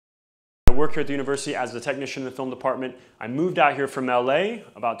I work here at the university as a technician in the film department. I moved out here from LA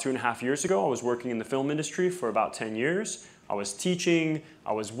about 2.5 years ago. I was working in the film industry for about 10 years. I was teaching,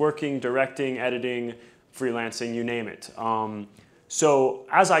 I was working, directing, editing, freelancing, you name it. So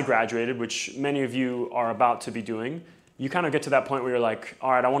as I graduated, which many of you are about to be doing, you kind of get to that point where you're like,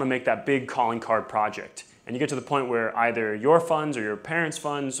 all right, I want to make that big calling card project. And you get to the point where either your funds or your parents'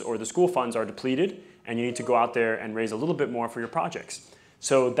 funds or the school funds are depleted, and you need to go out there and raise a little bit more for your projects.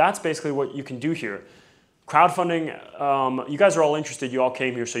 So that's basically what you can do here. Crowdfunding, you guys are all interested, you all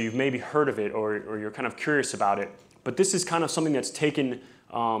came here, so you've maybe heard of it or you're kind of curious about it. But this is kind of something that's taken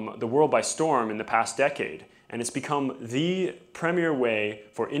the world by storm in the past decade. And it's become the premier way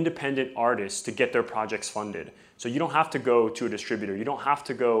for independent artists to get their projects funded. So you don't have to go to a distributor. You don't have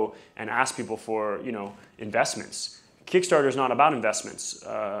to go and ask people for, investments. Kickstarter is not about investments.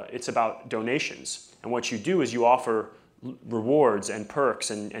 It's about donations. And what you do is you offer rewards and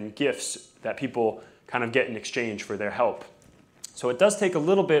perks and gifts that people kind of get in exchange for their help. So it does take a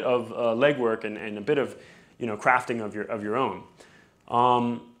little bit of legwork and a bit of crafting of your own.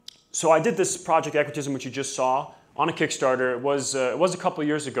 So I did this project Equitism, which you just saw, on a Kickstarter. It was a couple of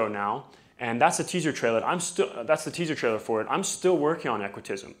years ago now, and that's a teaser trailer. That's the teaser trailer for it. I'm still working on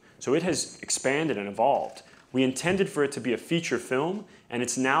Equitism, so it has expanded and evolved. We intended for it to be a feature film, and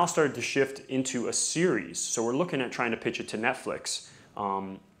it's now started to shift into a series. So we're looking at trying to pitch it to Netflix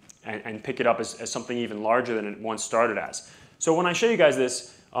and pick it up as something even larger than it once started as. So when I show you guys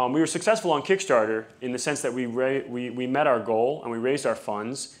this, we were successful on Kickstarter in the sense that we met our goal and we raised our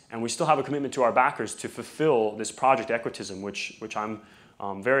funds, and we still have a commitment to our backers to fulfill this project Equitism, which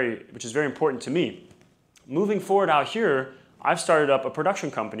is very important to me. Moving forward out here, I've started up a production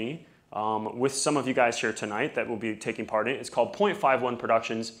company with some of you guys here tonight that will be taking part in it. It's called .51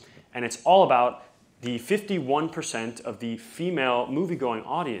 Productions, and it's all about the 51% of the female movie-going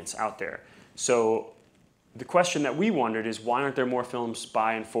audience out there. So the question that we wondered is, why aren't there more films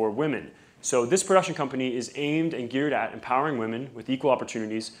by and for women? So this production company is aimed and geared at empowering women with equal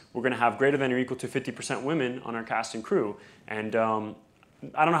opportunities. We're going to have greater than or equal to 50% women on our cast and crew. And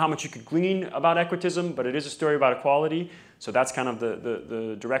I don't know how much you could glean about Equitism, but it is a story about equality. So that's kind of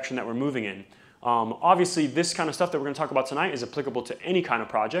the direction that we're moving in. Obviously, this kind of stuff that we're going to talk about tonight is applicable to any kind of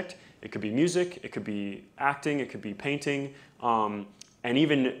project. It could be music, it could be acting, it could be painting. And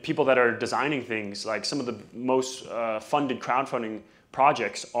even people that are designing things, like some of the most funded crowdfunding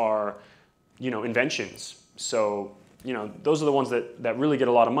projects are, inventions. So, those are the ones that really get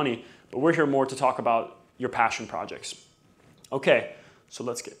a lot of money. But we're here more to talk about your passion projects. Okay, so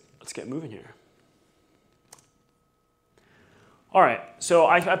let's get moving here. All right, so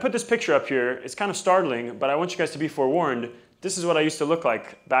I put this picture up here. It's kind of startling, but I want you guys to be forewarned. This is what I used to look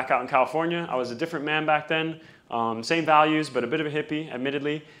like back out in California. I was a different man back then. Same values, but a bit of a hippie,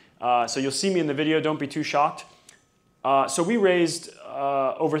 admittedly. So you'll see me in the video, don't be too shocked. So we raised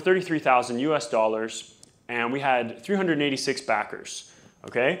over 33,000 US dollars, and we had 386 backers,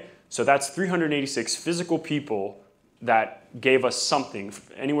 okay? So that's 386 physical people that gave us something,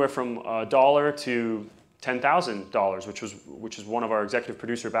 anywhere from $1 to $10,000, which is one of our executive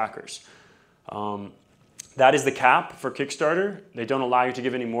producer backers. That is the cap for Kickstarter. They don't allow you to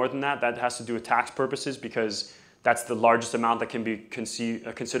give any more than that. That has to do with tax purposes, because that's the largest amount that can be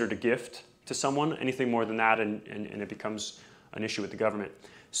considered a gift to someone. Anything more than that, and it becomes an issue with the government.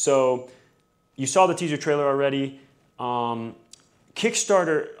 So you saw the teaser trailer already.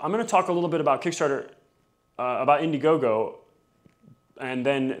 Kickstarter, I'm going to talk a little bit about Kickstarter, about Indiegogo, and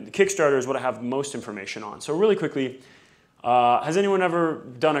then Kickstarter is what I have most information on. So really quickly, has anyone ever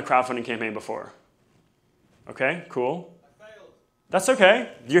done a crowdfunding campaign before? Okay, cool. I failed. That's okay.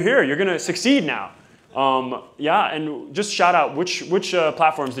 You're here. You're going to succeed now. Yeah, and just shout out, which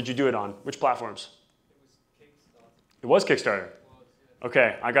platforms did you do it on? Which platforms? It was Kickstarter. It was Kickstarter. It was, yeah.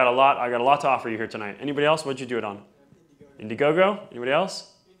 Okay, I got a lot to offer you here tonight. Anybody else? What did you do it on? Indiegogo. Anybody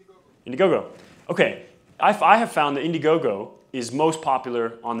else? Indiegogo. Okay, I have found that Indiegogo is most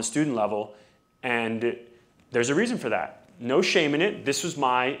popular on the student level, and there's a reason for that. No shame in it. This was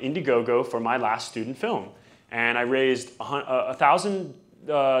my Indiegogo for my last student film, and I raised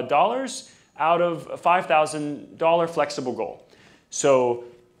 $1,000 out of a $5,000 flexible goal. So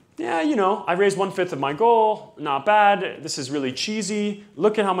yeah, I raised 1/5 of my goal, not bad. This is really cheesy.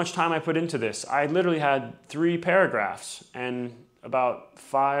 Look at how much time I put into this. I literally had 3 paragraphs and about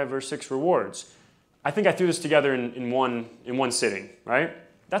 5 or 6 rewards. I think I threw this together in one sitting, right?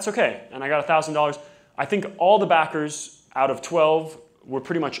 That's okay, and I got $1,000. I think all the backers out of 12 were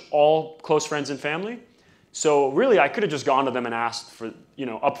pretty much all close friends and family. So really, I could have just gone to them and asked for,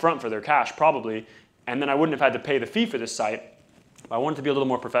 upfront for their cash, probably, and then I wouldn't have had to pay the fee for this site. But I wanted to be a little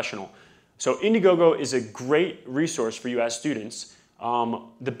more professional. So Indiegogo is a great resource for you as students.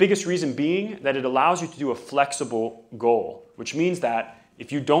 The biggest reason being that it allows you to do a flexible goal, which means that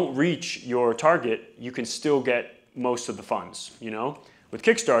if you don't reach your target, you can still get most of the funds, you know? With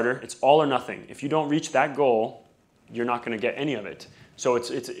Kickstarter, it's all or nothing. If you don't reach that goal, you're not going to get any of it. So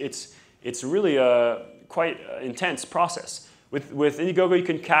it's really a quite intense process. With Indiegogo,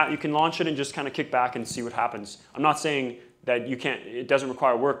 you can launch it and just kind of kick back and see what happens. I'm not saying that you can't. It doesn't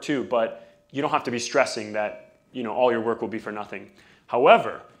require work too, but you don't have to be stressing that all your work will be for nothing.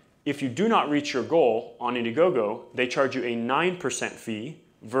 However, if you do not reach your goal on Indiegogo, they charge you a 9% fee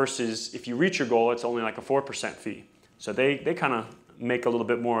versus if you reach your goal, it's only like a 4% fee. So they kind of make a little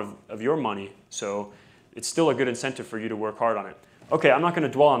bit more of your money. So it's still a good incentive for you to work hard on it. Okay, I'm not going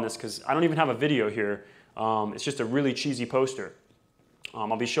to dwell on this because I don't even have a video here. It's just a really cheesy poster.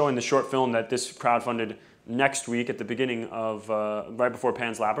 I'll be showing the short film that this crowdfunded next week at the beginning of, right before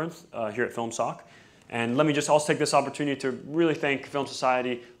Pan's Labyrinth here at FilmSoc. And let me just also take this opportunity to really thank Film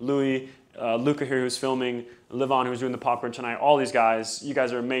Society, Louis, Luca here who's filming, Livon who's doing the popcorn tonight, all these guys. You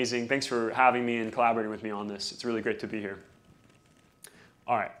guys are amazing. Thanks for having me and collaborating with me on this. It's really great to be here.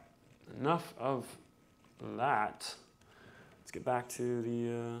 All right, enough of that. Let's get back to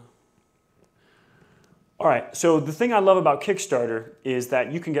the... All right, so the thing I love about Kickstarter is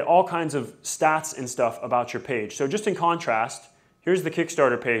that you can get all kinds of stats and stuff about your page. So just in contrast, here's the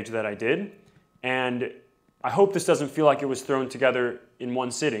Kickstarter page that I did. And I hope this doesn't feel like it was thrown together in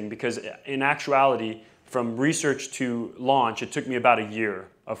one sitting because in actuality, from research to launch, it took me about a year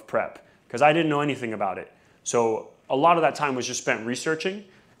of prep because I didn't know anything about it. So a lot of that time was just spent researching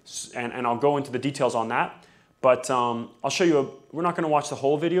and I'll go into the details on that. But I'll show you, we're not going to watch the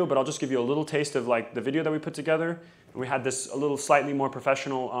whole video, but I'll just give you a little taste of like the video that we put together. And we had this a little slightly more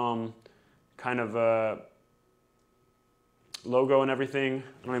professional kind of logo and everything.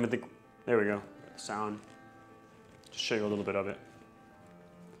 I don't even think, there we go, sound. Just show you a little bit of it.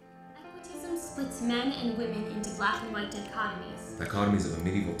 Equitism splits men and women into black and white dichotomies. Dichotomies of a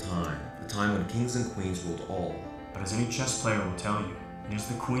medieval time, a time when kings and queens ruled all. But as any chess player will tell you, it is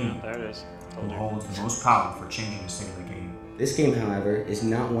the queen There it is. who holds the most power for changing the state of the game. This game, however, is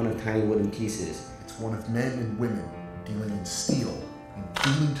not one of tiny wooden pieces. It's one of men and women dealing in steel and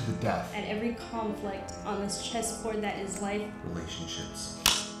feeling to the death. At every conflict on this chessboard that is life, Relationships.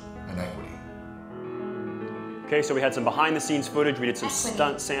 And equity. Okay, so we had some behind the scenes footage. We did some Equity.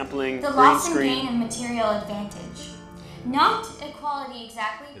 stunt sampling, The green loss and screen. gain of material advantage. Not equality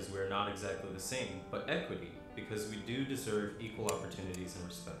exactly. Because we're not exactly the same, but equity, because we do deserve equal opportunities and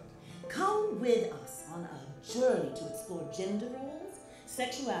respect. Come with us on a journey to explore gender roles,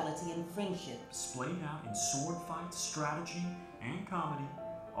 sexuality, and friendship. Displayed out in sword fights, strategy, and comedy,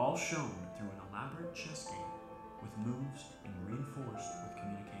 all shown through an elaborate chess game with moves and reinforced with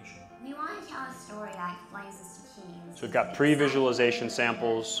communication. We want to tell a story that explains this to teens. So we've got pre-visualization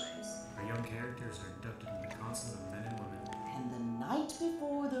samples. Our young characters are inducted in the council of men and women. And the night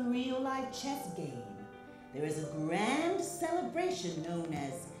before the real-life chess game, there is a grand celebration known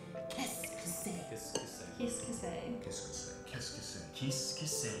as Qu'est-ce que c'est? Kiss, kiss, kiss que say. Qu'est-ce que c'est? Kiss que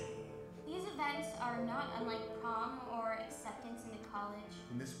c'est. These events are not unlike prom or acceptance into college.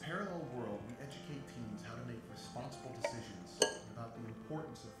 In this parallel world, we educate teens how to make responsible decisions about the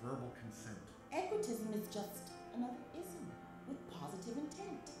importance of verbal consent. Equitism is just another ism with positive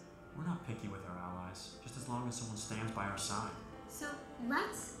intent. We're not picky with our allies, just as long as someone stands by our side. So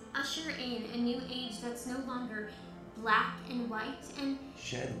let's usher in a new age that's no longer black and white and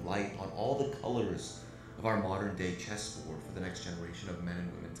Shed light on all the colors of our modern day chessboard for the next generation of men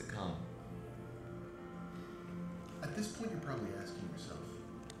and women to come. At this point, you're probably asking yourself,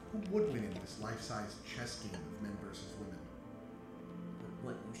 who would win in this life-size chess game of men versus women? But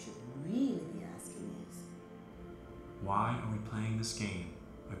what you should really be asking is, Why are we playing this game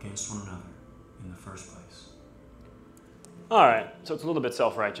against one another in the first place? All right, so it's a little bit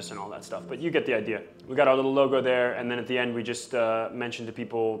self-righteous and all that stuff, but you get the idea. We got our little logo there, and then at the end we just mentioned to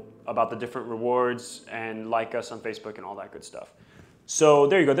people about the different rewards and like us on Facebook and all that good stuff. So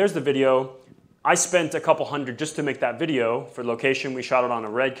there you go, there's the video. I spent a couple hundred just to make that video for location. We shot it on a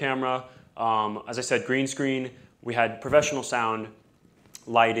Red camera. As I said, green screen. We had professional sound,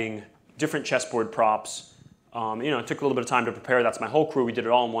 lighting, different chessboard props. It took a little bit of time to prepare. That's my whole crew. We did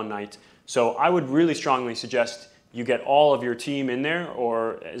it all in one night. So I would really strongly suggest you get all of your team in there,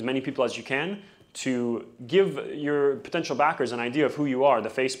 or as many people as you can, to give your potential backers an idea of who you are, the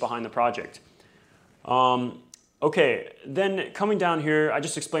face behind the project. Okay, then coming down here, I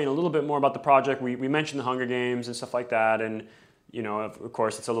just explained a little bit more about the project. We mentioned the Hunger Games and stuff like that, and of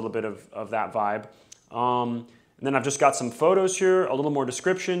course it's a little bit of that vibe. And then I've just got some photos here, a little more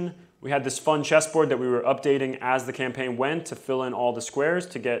description. We had this fun chessboard that we were updating as the campaign went to fill in all the squares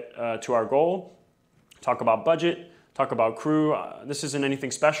to get to our goal. Talk about budget, talk about crew. This isn't anything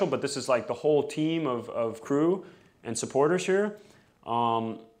special, but this is like the whole team of crew and supporters here.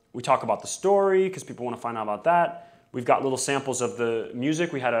 We talk about the story because people want to find out about that. We've got little samples of the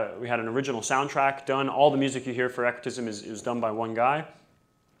music. We had an original soundtrack done. All the music you hear for Equitism is done by one guy.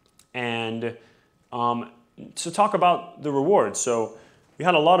 And to talk about the rewards. So we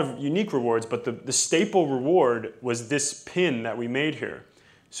had a lot of unique rewards, but the staple reward was this pin that we made here.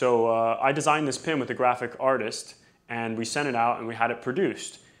 So I designed this pin with a graphic artist, and we sent it out and we had it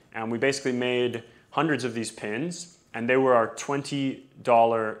produced. And we basically made hundreds of these pins, and they were our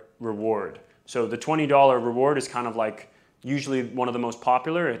 $20 reward. So the $20 reward is kind of like usually one of the most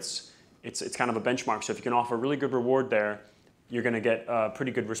popular. It's kind of a benchmark. So if you can offer a really good reward there, you're going to get a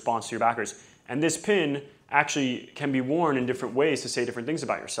pretty good response to your backers. And this pin actually can be worn in different ways to say different things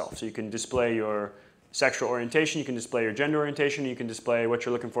about yourself. So you can display your sexual orientation, you can display your gender orientation, you can display what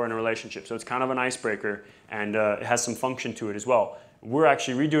you're looking for in a relationship. So it's kind of an icebreaker, and it has some function to it as well. We're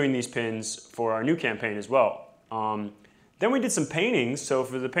actually redoing these pins for our new campaign as well. Then we did some paintings. So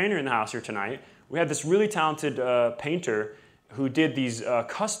for the painter in the house here tonight, we had this really talented painter who did these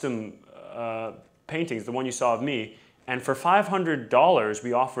custom paintings, the one you saw of me. And for $500,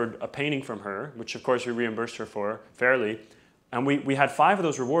 we offered a painting from her, which of course we reimbursed her for fairly. And we had 5 of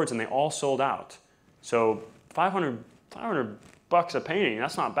those rewards, and they all sold out. So $500 a painting,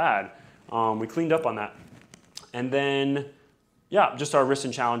 that's not bad. We cleaned up on that. And then, yeah, just our risks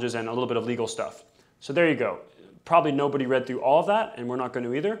and challenges and a little bit of legal stuff. So there you go. Probably nobody read through all of that, and we're not going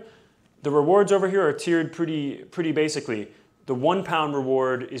to either. The rewards over here are tiered pretty basically. The £1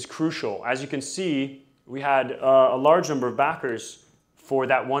 reward is crucial. As you can see, we had a large number of backers for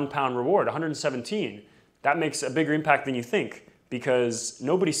that £1 reward, 117. That makes a bigger impact than you think, because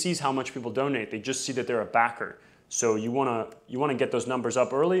nobody sees how much people donate. They just see that they're a backer. So you want to get those numbers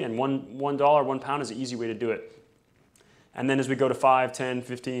up early, and $1, £1 is an easy way to do it. And then as we go to 5, 10,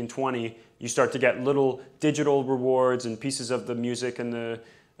 15, 20, you start to get little digital rewards and pieces of the music and the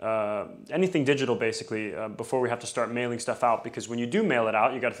anything digital basically before we have to start mailing stuff out, because when you do mail it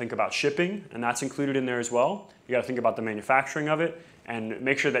out, you got to think about shipping, and that's included in there as well. You got to think about the manufacturing of it and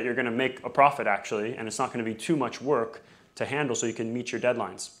make sure that you're going to make a profit actually, and it's not going to be too much work to handle so you can meet your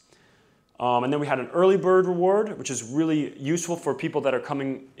deadlines. And then we had an early bird reward, which is really useful for people that are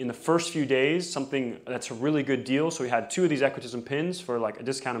coming in the first few days, something that's a really good deal. So we had 2 of these Equitism pins for like a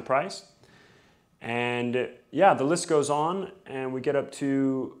discounted price. And yeah, the list goes on, and we get up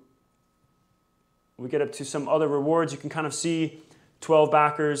to some other rewards. You can kind of see 12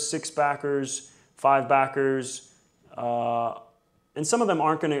 backers, 6 backers, 5 backers, and some of them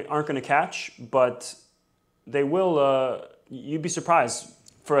aren't gonna catch, but they will. You'd be surprised.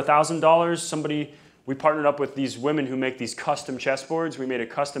 For $1,000, we partnered up with these women who make these custom chessboards. We made a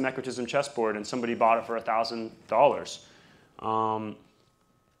custom Equitism chessboard, and somebody bought it for $1,000.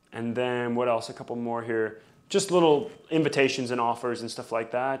 And then what else? A couple more here. Just little invitations and offers and stuff like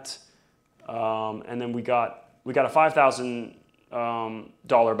that. And then we got a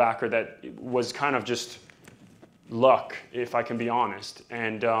 $5,000 backer that was kind of just luck, if I can be honest.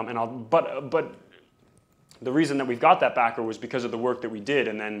 But the reason that we've got that backer was because of the work that we did,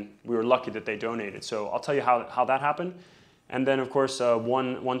 and then we were lucky that they donated. So I'll tell you how that happened. And then, of course,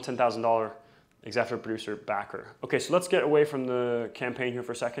 one $10,000 executive producer backer. Okay, so let's get away from the campaign here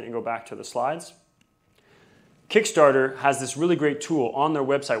for a second and go back to the slides. Kickstarter has this really great tool on their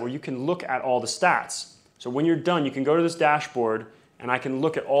website where you can look at all the stats. So when you're done, you can go to this dashboard, and I can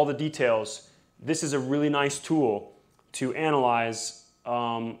look at all the details. This is a really nice tool to analyze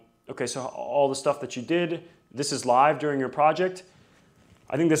okay, so all the stuff that you did. This is live during your project.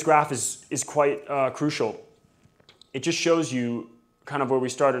 I think this graph is quite crucial. It just shows you kind of where we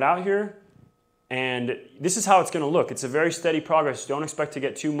started out here, and this is how it's going to look. It's a very steady progress. Don't expect to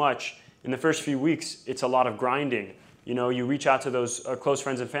get too much. In the first few weeks, it's a lot of grinding. You know, you reach out to those close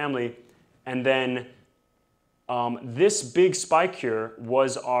friends and family, and then this big spike here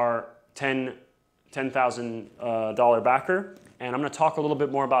was our $10,000 backer. And I'm going to talk a little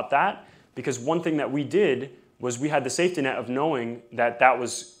bit more about that, because one thing that we did was we had the safety net of knowing that that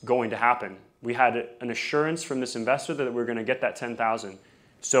was going to happen. We had an assurance from this investor that we were going to get that $10,000.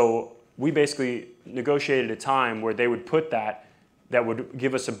 So we basically negotiated a time where they would put that would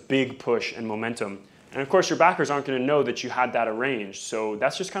give us a big push and momentum. And of course, your backers aren't going to know that you had that arranged. So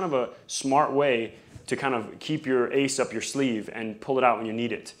that's just kind of a smart way to kind of keep your ace up your sleeve and pull it out when you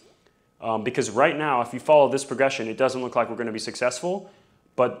need it. Because right now, if you follow this progression, it doesn't look like we're going to be successful.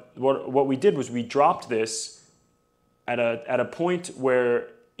 But what we did was we dropped this at a point where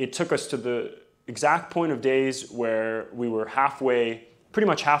it took us to the exact point of days where we were halfway, pretty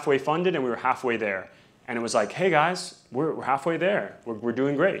much halfway funded, and we were halfway there. And it was like, hey guys, we're halfway there. We're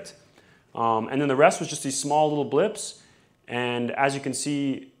doing great. And then the rest was just these small little blips. And as you can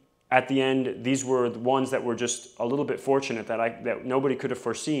see at the end, these were the ones that were just a little bit fortunate that nobody could have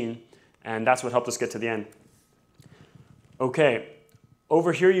foreseen. And that's what helped us get to the end. Okay,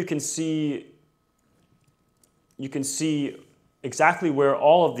 over here you can see exactly where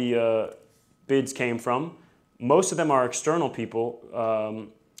all of the bids came from. Most of them are external people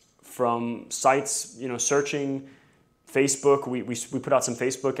from sites, searching. Facebook, we put out some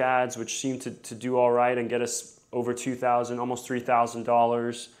Facebook ads, which seemed to do all right and get us over $2,000, almost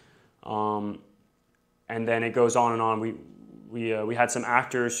 $3,000. And then it goes on and on. We had some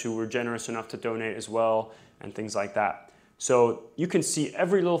actors who were generous enough to donate as well, and things like that. So you can see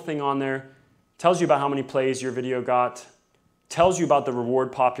every little thing on there. Tells you about how many plays your video got. Tells you about the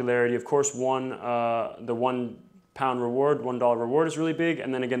reward popularity. Of course, the £1 reward, $1 reward is really big,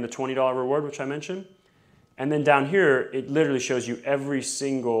 and then again the $20 reward, which I mentioned. And then down here, it literally shows you every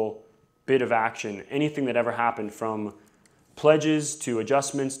single bit of action, anything that ever happened, from pledges to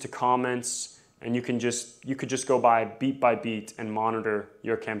adjustments to comments, and you could just go by beat and monitor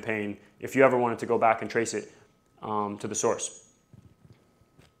your campaign if you ever wanted to go back and trace it to the source.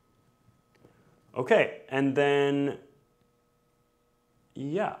 Okay, and then,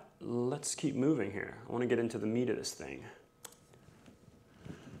 yeah, let's keep moving here. I want to get into the meat of this thing.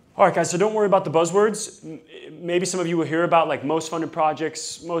 All right, guys, so don't worry about the buzzwords. Maybe some of you will hear about like most funded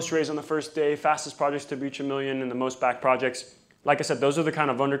projects, most raised on the first day, fastest projects to reach $1 million, and the most backed projects. Like I said, those are the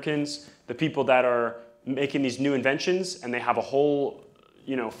kind of wunderkinds, the people that are making these new inventions, and they have a whole,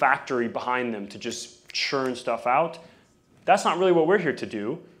 factory behind them to just churn stuff out. That's not really what we're here to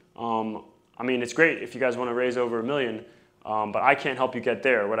do. I mean, it's great if you guys want to raise over $1 million, but I can't help you get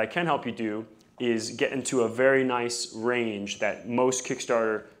there. What I can help you do is get into a very nice range that most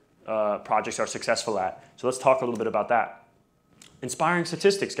Kickstarter projects are successful at. So let's talk a little bit about that. Inspiring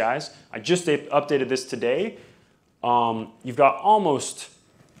statistics, guys. I just updated this today. You've got almost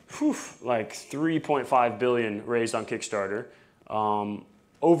like 3.5 billion raised on Kickstarter,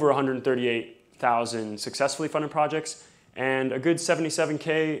 over 138,000 successfully funded projects, and a good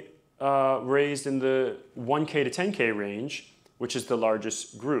 77K raised in the 1K to 10K range, which is the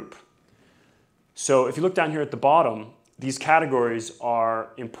largest group. So if you look down here at the bottom, these categories are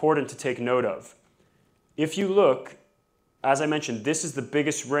important to take note of. If you look, as I mentioned, this is the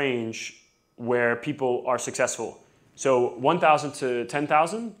biggest range where people are successful. So 1,000 to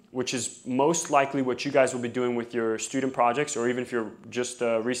 10,000, which is most likely what you guys will be doing with your student projects, or even if you're just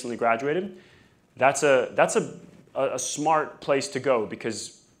recently graduated, that's a smart place to go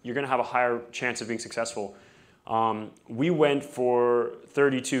because you're going to have a higher chance of being successful. We went for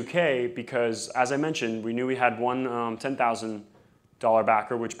 32K because, as I mentioned, we knew we had one $10,000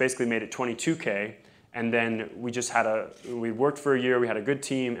 backer, which basically made it 22K. And then we worked for a year, we had a good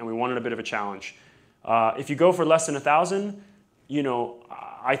team, and we wanted a bit of a challenge. If you go for less than 1,000,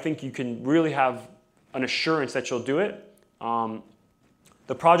 I think you can really have an assurance that you'll do it.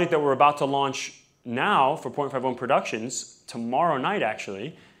 The project that we're about to launch now for 0.51 Productions, tomorrow night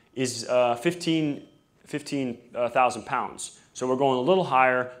actually, is 15,000 pounds. So we're going a little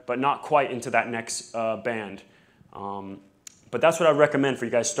higher, but not quite into that next band. But that's what I recommend for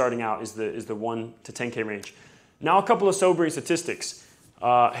you guys starting out is the 1 to 10K range. Now a couple of sobering statistics.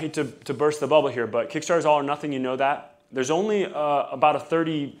 I hate to burst the bubble here, but Kickstarter is all or nothing, you know that. There's only about a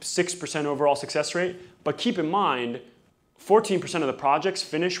 36% overall success rate, but keep in mind, 14% of the projects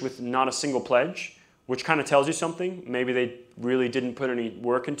finish with not a single pledge, which kind of tells you something. Maybe they really didn't put any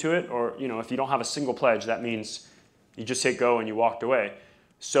work into it, or if you don't have a single pledge, that means you just hit go and you walked away.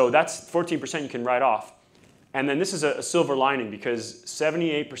 So that's 14% you can write off. And then this is a silver lining because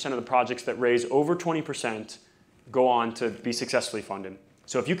 78% of the projects that raise over 20% go on to be successfully funded.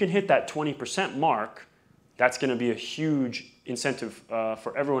 So if you can hit that 20% mark, that's going to be a huge incentive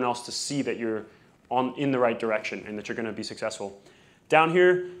for everyone else to see that you're in the right direction and that you're going to be successful. Down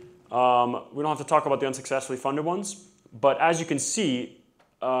here, we don't have to talk about the unsuccessfully funded ones, but as you can see,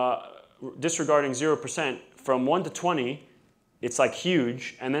 disregarding 0%, from 1 to 20, it's like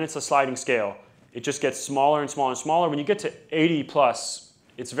huge, and then it's a sliding scale. It just gets smaller and smaller and smaller. When you get to 80 plus,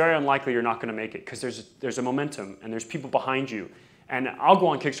 it's very unlikely you're not going to make it because there's a momentum and there's people behind you. And I'll go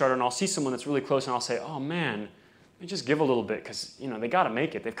on Kickstarter and I'll see someone that's really close and I'll say, oh man, let me just give a little bit because they got to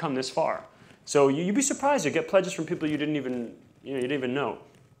make it. They've come this far. So you'd be surprised. You get pledges from people you didn't even know.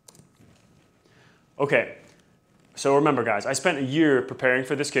 Okay, so remember guys, I spent a year preparing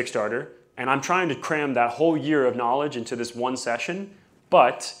for this Kickstarter and I'm trying to cram that whole year of knowledge into this one session.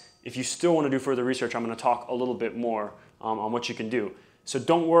 But if you still want to do further research, I'm going to talk a little bit more on what you can do. So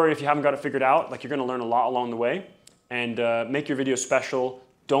don't worry if you haven't got it figured out. Like, you're going to learn a lot along the way. And make your video special.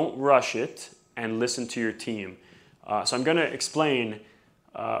 Don't rush it, and listen to your team. So I'm going to explain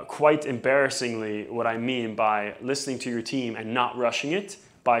quite embarrassingly what I mean by listening to your team and not rushing it,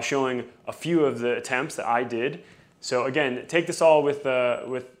 by showing a few of the attempts that I did. So again, take this all with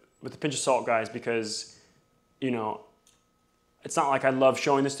a pinch of salt, guys, because, you know, it's not like I love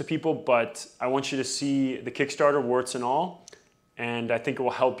showing this to people, but I want you to see the Kickstarter, warts and all, and I think it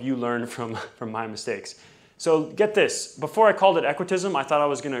will help you learn from my mistakes. So get this, before I called it equitism, I thought I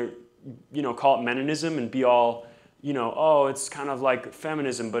was gonna, you know, call it meninism and be all, you know, oh, it's kind of like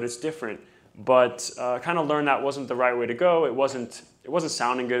feminism, but it's different. But kind of learned that wasn't the right way to go. It wasn't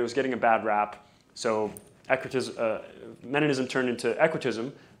sounding good. It was getting a bad rap. So meninism turned into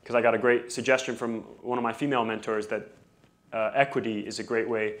equitism, because I got a great suggestion from one of my female mentors that equity is a great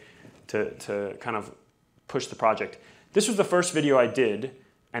way to kind of push the project. This was the first video I did,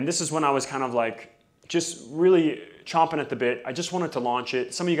 and this is when I was kind of like just really chomping at the bit. I just wanted to launch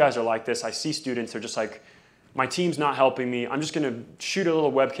it. Some of you guys are like this. I see students, they're just like, my team's not helping me. I'm just gonna shoot a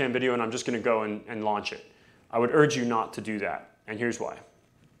little webcam video and I'm just gonna go and launch it. I would urge you not to do that, and here's why.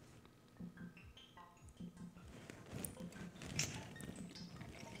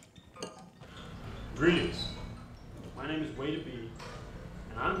 Greetings. My name is Way to Be,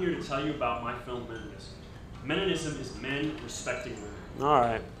 and I'm here to tell you about my film Meninism. Meninism is men respecting women. All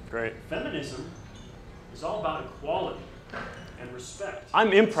right, great. Feminism is all about equality and respect.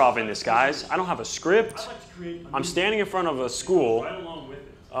 I'm improvising this, guys. I don't have a script. I'm standing in front of a school.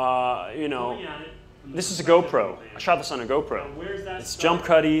 You know, this is a GoPro. I shot this on a GoPro. It's jump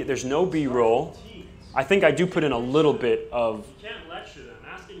cutty. There's no B-roll. I think I do put in a little bit of.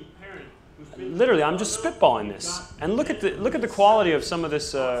 Literally, I'm just spitballing this. And look at the quality of some of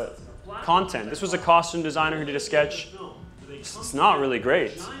this content. This was a costume designer who did a sketch. It's not really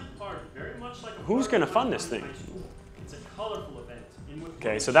great. Who's going to fund this thing?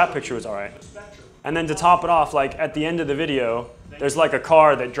 Okay, so that picture was all right. And then to top it off, like at the end of the video, there's like a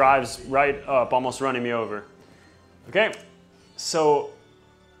car that drives right up, almost running me over. Okay, so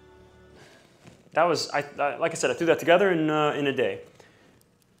that was, like I said, I threw that together in a day.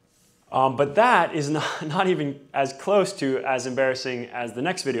 But that is not even as close to as embarrassing as the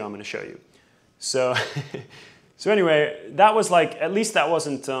next video I'm going to show you. So, so anyway, that was like, at least that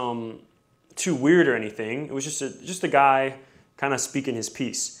wasn't too weird or anything. It was just a guy kind of speaking his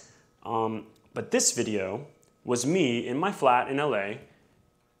piece. But this video was me in my flat in LA,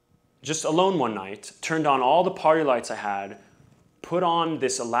 just alone one night, turned on all the party lights I had, put on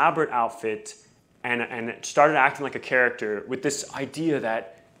this elaborate outfit, and started acting like a character with this idea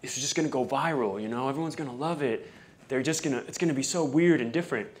that it's just gonna go viral, you know, everyone's gonna love it. It's gonna be so weird and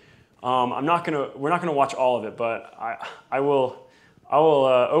different. We're not gonna watch all of it, but I will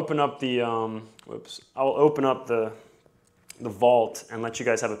open up the, I will open up the vault and let you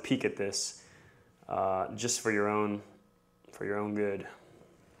guys have a peek at this, just for your own good.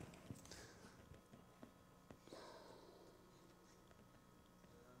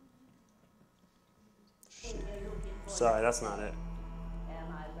 Sorry, that's not it.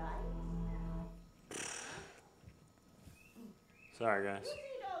 Sorry, guys.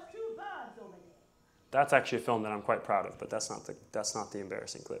 That's actually a film that I'm quite proud of, but that's not the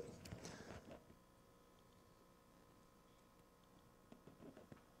embarrassing clip.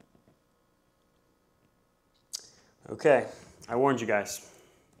 Okay, I warned you guys.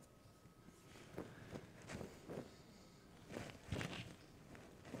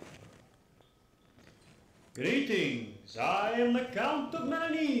 Greetings, I am the Count of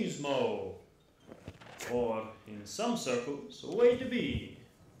Meninismo, or in some circles, Way to Be,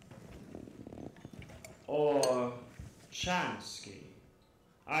 or Chansky.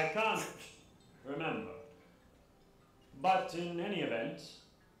 I can't remember. But in any event,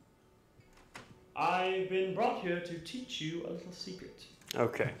 I've been brought here to teach you a little secret.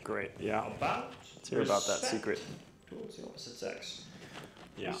 Okay, great, yeah. Let's hear about that secret. Towards the opposite sex.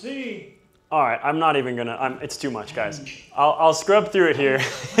 Yeah. You see. All right, I'm not even gonna, it's too much, guys. I'll scrub through it here.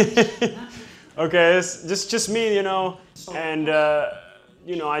 Okay, it's just me, you know, and,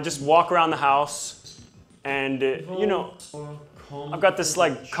 you know, I just walk around the house, and, you know, I've got this,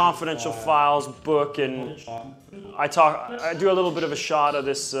 like, confidential files book, and I do a little bit of a shot of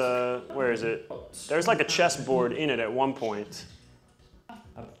this, where is it? There's, like, a chessboard in it at one point.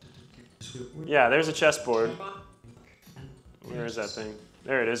 Yeah, there's a chessboard. Where is that thing?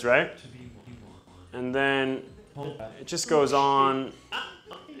 There it is, right? And then it just goes on.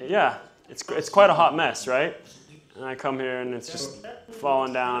 Yeah, it's quite a hot mess, right? And I come here and it's just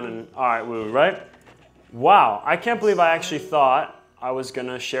falling down and all right, woo, right? Wow, I can't believe I actually thought I was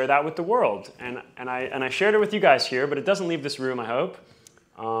gonna share that with the world. And I shared it with you guys here, but it doesn't leave this room, I hope.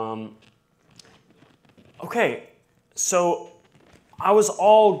 Okay, so I was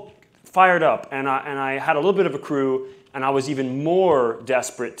all fired up and I had a little bit of a crew and I was even more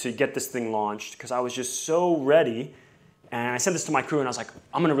desperate to get this thing launched because I was just so ready. And I said this to my crew and I was like,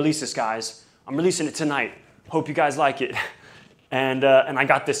 I'm gonna release this, guys. I'm releasing it tonight. Hope you guys like it. And I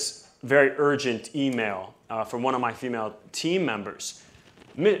got this very urgent email from one of my female team members.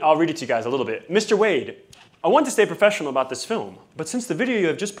 I'll read it to you guys a little bit. Mr. Wade, I want to stay professional about this film, but since the video you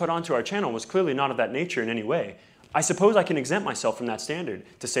have just put onto our channel was clearly not of that nature in any way, I suppose I can exempt myself from that standard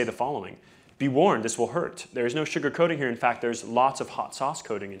to say the following. Be warned, this will hurt. There is no sugar coating here. In fact, there's lots of hot sauce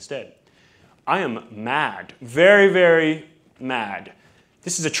coating instead. I am mad, very, very mad.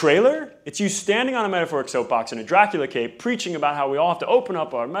 This is a trailer. It's you standing on a metaphoric soapbox in a Dracula cape preaching about how we all have to open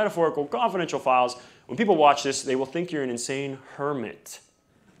up our metaphorical confidential files. When people watch this, they will think you're an insane hermit.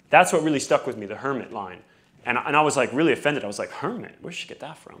 That's what really stuck with me, the hermit line. And I was like really offended. I was like, hermit? Where'd she get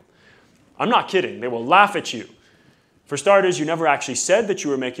that from? I'm not kidding. They will laugh at you. For starters, you never actually said that you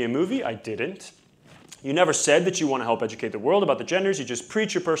were making a movie. I didn't. You never said that you want to help educate the world about the genders. You just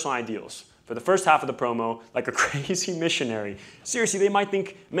preach your personal ideals. For the first half of the promo, like a crazy missionary. Seriously, they might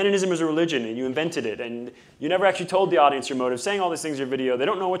think Mennonitism is a religion and you invented it. And you never actually told the audience your motive, saying all these things in your video. They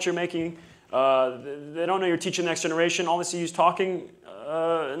don't know what you're making. They don't know you're teaching the next generation. All they see is talking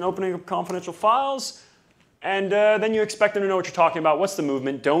and opening up confidential files. And then you expect them to know what you're talking about. What's the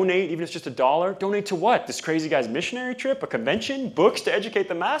movement? Donate, even if it's just $1. Donate to what? This crazy guy's missionary trip? A convention? Books to educate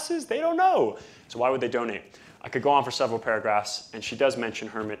the masses? They don't know. So why would they donate? I could go on for several paragraphs, and she does mention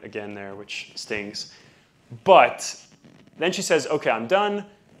hermit again there, which stings. But then she says, okay, I'm done.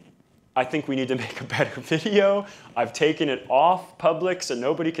 I think we need to make a better video. I've taken it off public so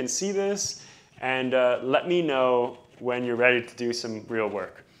nobody can see this. And let me know when you're ready to do some real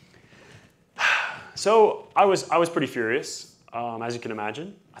work. So I was pretty furious, as you can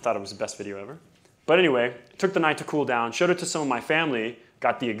imagine. I thought it was the best video ever. But anyway, took the night to cool down, showed it to some of my family,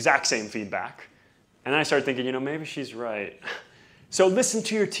 got the exact same feedback. And then I started thinking, you know, maybe she's right. So listen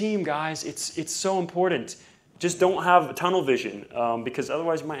to your team, guys. It's so important. Just don't have tunnel vision, because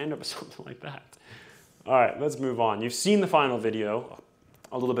otherwise you might end up with something like that. All right, let's move on. You've seen the final video,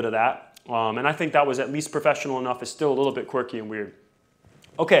 a little bit of that. And I think that was at least professional enough. It's still a little bit quirky and weird.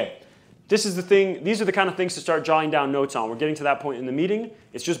 Okay. This is the thing, these are the kind of things to start jotting down notes on. We're getting to that point in the meeting.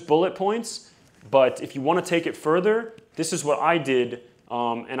 It's just bullet points, but if you want to take it further, this is what I did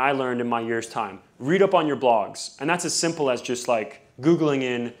and I learned in my year's time. Read up on your blogs, and that's as simple as just like Googling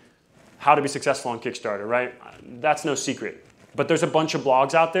in how to be successful on Kickstarter, right? That's no secret. But there's a bunch of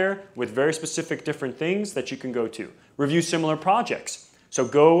blogs out there with very specific different things that you can go to. Review similar projects. So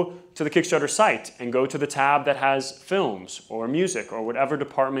go to the Kickstarter site and go to the tab that has films or music or whatever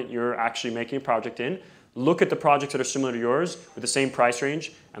department you're actually making a project in. Look at the projects that are similar to yours with the same price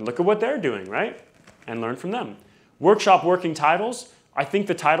range and look at what they're doing, right? And learn from them. Workshop working titles. I think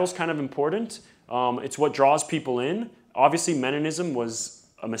the title's kind of important. It's what draws people in. Obviously, Mennonism was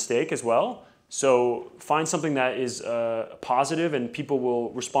a mistake as well. So find something that is positive and people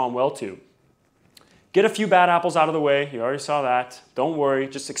will respond well to. Get a few bad apples out of the way. You already saw that. Don't worry.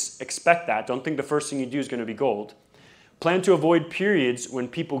 Just expect that. Don't think the first thing you do is going to be gold. Plan to avoid periods when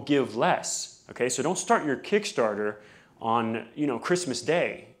people give less. Okay, so don't start your Kickstarter on Christmas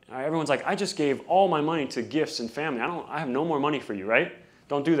Day. Everyone's like, I just gave all my money to gifts and family. I have no more money for you, right?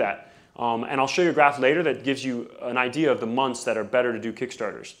 Don't do that. And I'll show you a graph later that gives you an idea of the months that are better to do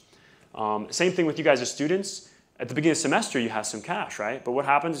Kickstarters. Same thing with you guys as students. At the beginning of the semester, you have some cash, right? But what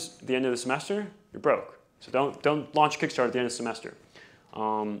happens at the end of the semester? You're broke. So don't launch Kickstarter at the end of the semester.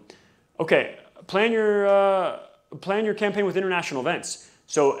 Okay, plan your campaign with international events.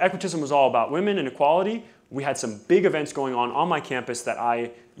 So Equitism was all about women and equality. We had some big events going on my campus that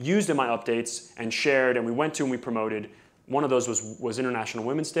I used in my updates and shared, and we went to and we promoted. One of those was International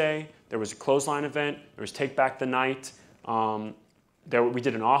Women's Day. There was a clothesline event. There was Take Back the Night. We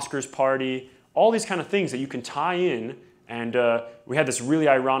did an Oscars party. All these kind of things that you can tie in. And we had this really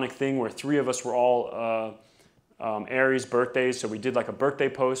ironic thing where 3 of us were all Aries birthdays. So we did like a birthday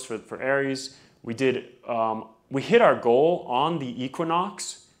post for Aries. We hit our goal on the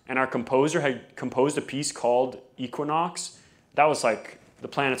equinox, and our composer had composed a piece called Equinox. That was like the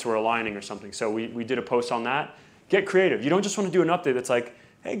planets were aligning or something. So we did a post on that. Get creative. You don't just want to do an update that's like,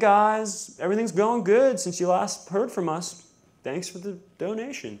 hey guys, everything's going good since you last heard from us. Thanks for the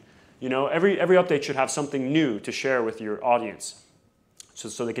donation. Every update should have something new to share with your audience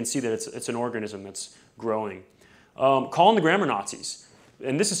so they can see that it's an organism that's growing. Call in the grammar Nazis.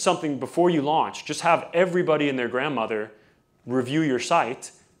 and this is something before you launch, just have everybody and their grandmother review your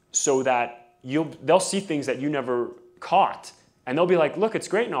site so that they'll see things that you never caught. And they'll be like, look, it's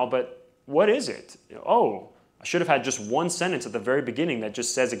great and all, but what is it? Oh, I should have had just one sentence at the very beginning that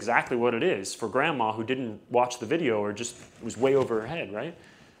just says exactly what it is for grandma who didn't watch the video or just was way over her head, right?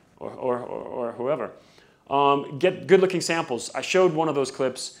 Or whoever. Get good-looking samples. I showed one of those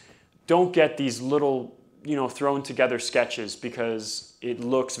clips. Don't get these little, thrown together sketches because it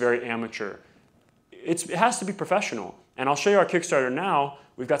looks very amateur. It has to be professional. And I'll show you our Kickstarter now.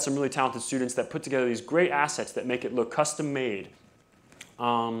 We've got some really talented students that put together these great assets that make it look custom made.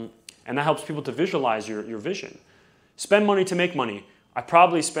 And that helps people to visualize your vision. Spend money to make money. I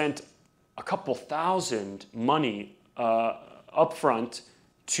probably spent a couple thousand money up front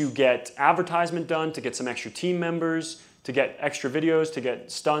to get advertisement done, to get some extra team members, to get extra videos, to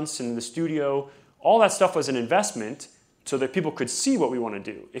get stunts in the studio. All that stuff was an investment so that people could see what we want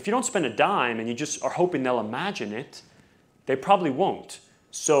to do. If you don't spend a dime and you just are hoping they'll imagine it, they probably won't.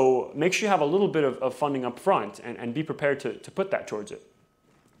 So make sure you have a little bit of funding up front and be prepared to put that towards it.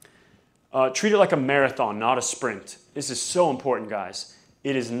 Treat it like a marathon, not a sprint. This is so important, guys.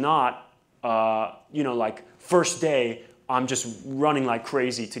 It is not, like first day, I'm just running like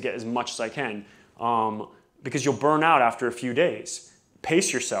crazy to get as much as I can because you'll burn out after a few days.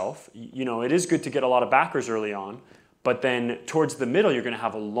 Pace yourself. It is good to get a lot of backers early on, but then towards the middle, you're going to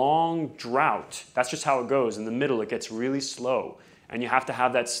have a long drought. That's just how it goes. In the middle, it gets really slow, and you have to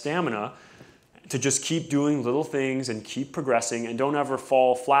have that stamina to just keep doing little things and keep progressing, and don't ever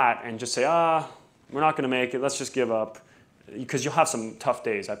fall flat and just say, we're not going to make it, let's just give up, because you'll have some tough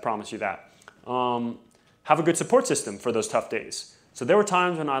days, I promise you that. Have a good support system for those tough days. So there were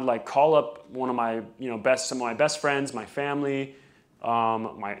times when I'd call up one of my, some of my best friends, my family,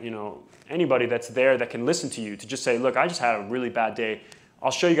 anybody that's there that can listen to you to just say, look, I just had a really bad day.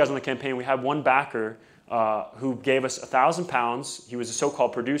 I'll show you guys on the campaign. We had one backer who gave us £1,000. He was a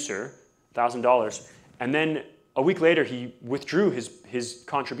so-called producer, $1,000. And then a week later, he withdrew his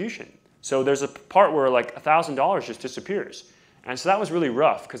contribution. So there's a part where $1,000 just disappears. And so that was really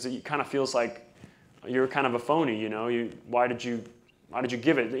rough because it kind of feels like you're kind of a phony, why did you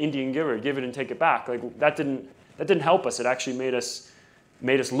give it? The Indian giver, give it and take it back. That didn't help us. It actually made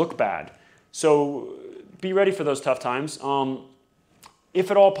us look bad. So be ready for those tough times.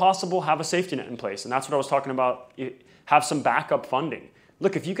 If at all possible, have a safety net in place. And that's what I was talking about. Have some backup funding.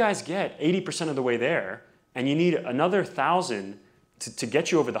 Look, if you guys get 80% of the way there and you need another 1,000 to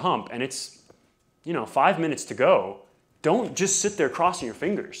get you over the hump and it's 5 minutes to go, don't just sit there crossing your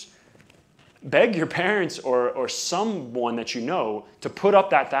fingers. Beg your parents or someone that you know to put up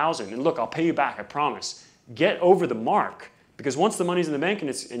that 1,000 and look, I'll pay you back, I promise. Get over the mark, because once the money's in the bank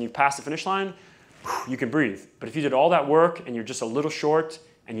and you pass the finish line, you can breathe. But if you did all that work and you're just a little short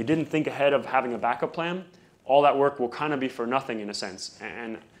and you didn't think ahead of having a backup plan, all that work will kind of be for nothing in a sense.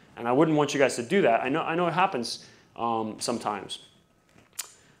 And I wouldn't want you guys to do that. I know it happens sometimes.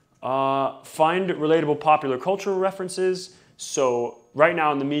 Find relatable popular cultural references. So right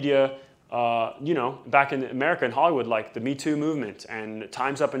now in the media, back in America and Hollywood, the Me Too movement and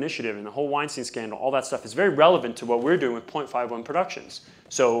Time's Up initiative and the whole Weinstein scandal, all that stuff is very relevant to what we're doing with .51 Productions.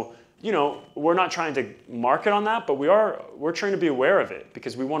 So, we're not trying to market on that, but we're trying to be aware of it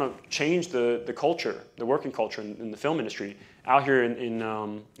because we want to change the culture, the working culture in the film industry out here in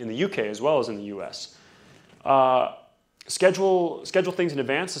the UK as well as in the US. Schedule things in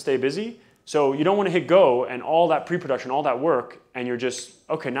advance to stay busy. So you don't want to hit go and all that pre-production, all that work, and you're just,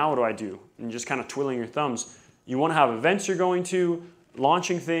 okay, now what do I do? And you're just kind of twiddling your thumbs. You want to have events you're going to,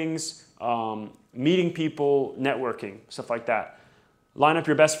 launching things, meeting people, networking, stuff like that. Line up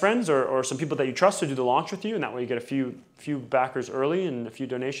your best friends or some people that you trust to do the launch with you, and that way you get a few backers early and a few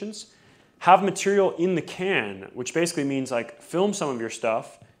donations. Have material in the can, which basically means film some of your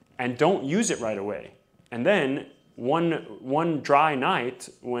stuff and don't use it right away. And then one dry night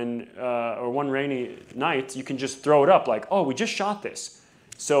or one rainy night, you can just throw it up oh, we just shot this.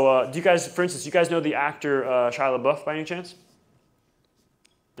 So do you guys, for instance, you guys know the actor Shia LaBeouf by any chance?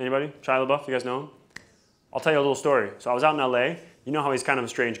 Anybody? Shia LaBeouf, you guys know him? I'll tell you a little story. So I was out in LA. You know how he's kind of a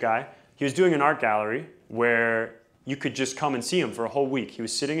strange guy. He was doing an art gallery where you could just come and see him for a whole week. He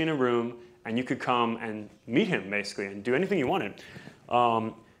was sitting in a room and you could come and meet him basically and do anything you wanted.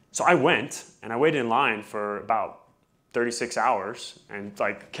 So I went and I waited in line for about 36 hours and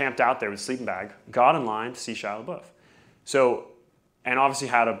camped out there with a sleeping bag, got in line to see Shia LaBeouf. So, and obviously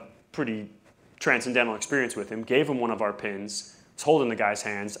had a pretty transcendental experience with him, gave him one of our pins, was holding the guy's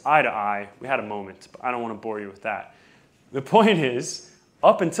hands, eye to eye. We had a moment, but I don't want to bore you with that. The point is,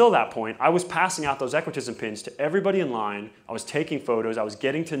 up until that point, I was passing out those equitism pins to everybody in line. I was taking photos. I was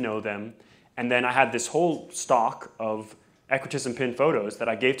getting to know them. And then I had this whole stock of equitism pin photos that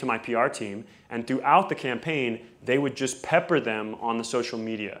I gave to my PR team. And throughout the campaign, they would just pepper them on the social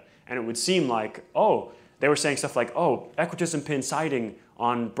media. And it would seem like, oh, they were saying stuff like, oh, equitism pin sighting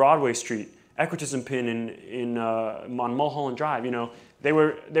on Broadway Street, equitism pin on Mulholland Drive. You know, they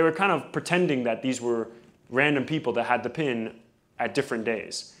were kind of pretending that these were random people that had the pin at different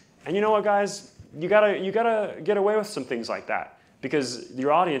days. And you know what, guys? You gotta get away with some things like that because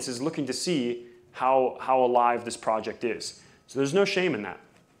your audience is looking to see how alive this project is. So there's no shame in that.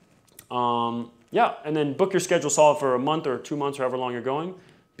 Yeah, and then book your schedule solid for a month or 2 months or however long you're going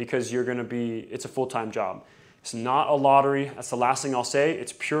because it's a full-time job. It's not a lottery. That's the last thing I'll say.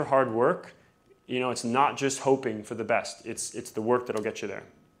 It's pure hard work. You know, it's not just hoping for the best. It's the work that'll get you there.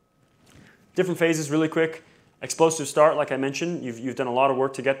 Different phases really quick. Explosive start, like I mentioned, you've done a lot of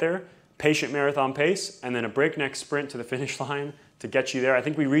work to get there. Patient marathon pace, and then a breakneck sprint to the finish line to get you there. I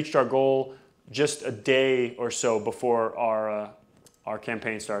think we reached our goal just a day or so before our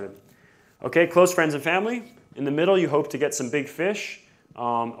campaign started. Okay, close friends and family. In the middle, you hope to get some big fish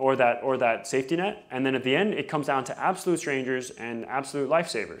or that safety net. And then at the end, it comes down to absolute strangers and absolute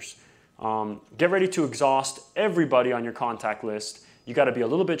lifesavers. Get ready to exhaust everybody on your contact list. You got to be a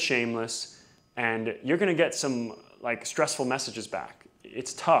little bit shameless. And you're going to get some like stressful messages back.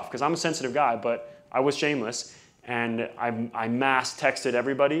 It's tough because I'm a sensitive guy, but I was shameless and I mass texted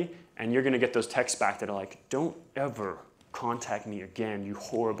everybody and you're going to get those texts back that are like, don't ever contact me again, you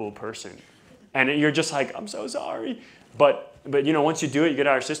horrible person. And you're just like, I'm so sorry. But you know, once you do it, you get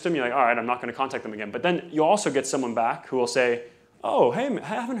out of your system, you're like, all right, I'm not going to contact them again. But then you also get someone back who will say, oh, hey, I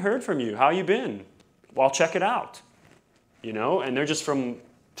haven't heard from you. How you been? Well, I'll check it out. You know, and they're just from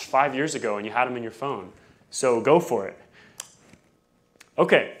 5 years ago and you had them in your phone. So go for it.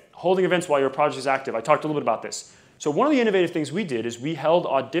 Okay, holding events while your project is active. I talked a little bit about this. So one of the innovative things we did is we held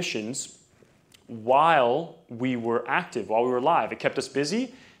auditions while we were active, while we were live. It kept us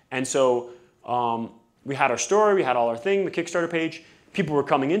busy. And so we had our story, we had all our thing, the Kickstarter page. People were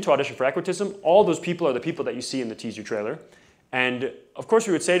coming in to audition for Equitism. All those people are the people that you see in the teaser trailer. And of course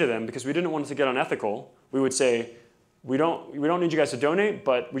we would say to them, because we didn't want it to get unethical, we would say, we don't need you guys to donate,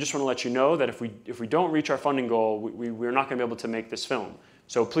 but we just want to let you know that if we don't reach our funding goal, we're not going to be able to make this film.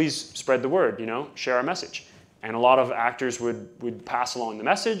 So please spread the word, you know, share our message. And a lot of actors would pass along the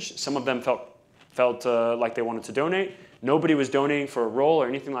message. Some of them felt like they wanted to donate. Nobody was donating for a role or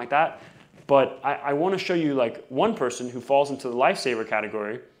anything like that. But I want to show you like one person who falls into the lifesaver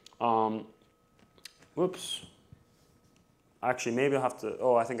category. Whoops. Actually, maybe I'll have to,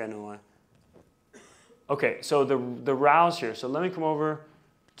 oh, I think I know why. Okay, so the rouse here. So let me come over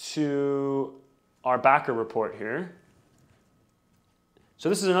to our backer report here. So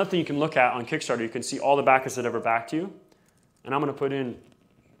this is another thing you can look at on Kickstarter. You can see all the backers that ever backed you. And I'm going to put in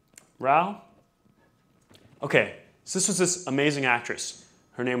Rao. Okay, so this was this amazing actress.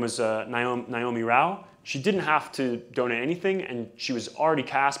 Her name was Naomi Rao. She didn't have to donate anything, and she was already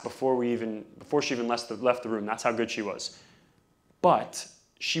cast before she even left the room. That's how good she was. But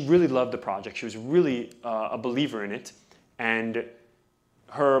she really loved the project. She was really a believer in it. And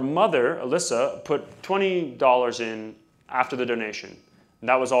her mother, Alyssa, put $20 in after the donation. And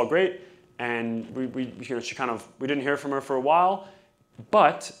that was all great. And we didn't hear from her for a while,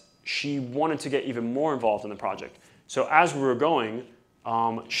 but she wanted to get even more involved in the project. So as we were going,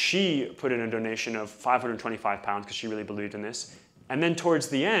 she put in a donation of £525 because she really believed in this. And then towards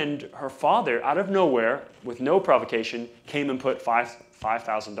the end, her father, out of nowhere, with no provocation, came and put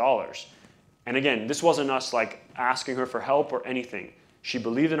 $5,000. And again, this wasn't us like asking her for help or anything. She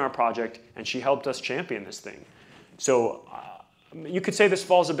believed in our project and she helped us champion this thing. So you could say this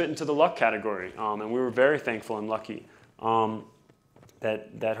falls a bit into the luck category. And we were very thankful and lucky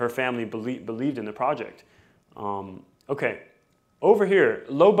that her family believed in the project. Okay, over here,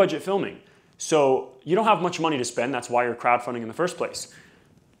 low budget filming. So you don't have much money to spend. That's why you're crowdfunding in the first place.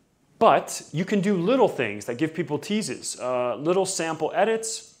 But you can do little things that give people teases, little sample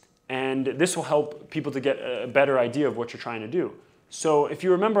edits, and this will help people to get a better idea of what you're trying to do. So if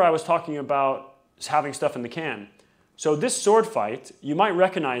you remember, I was talking about having stuff in the can. So this sword fight, you might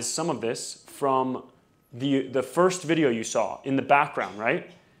recognize some of this from the first video you saw in the background, right?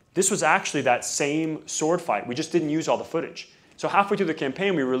 This was actually that same sword fight. We just didn't use all the footage. So halfway through the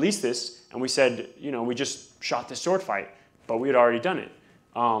campaign, we released this, and we said, you know, we just shot this sword fight, but we had already done it.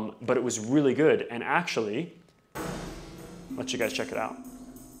 But it was really good, and actually, I'll let you guys check it out.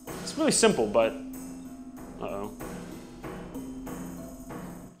 It's really simple, but, uh-oh.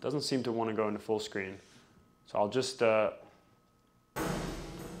 Doesn't seem to want to go into full screen. So I'll just,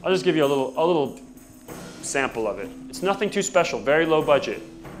 I'll just give you a little sample of it. It's nothing too special, very low budget.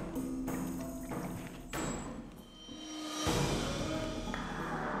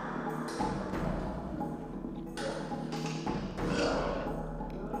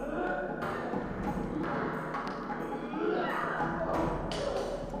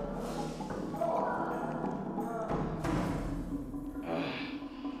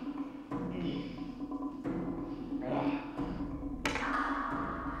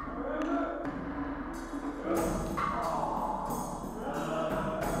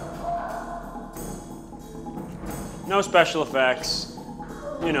 No special effects.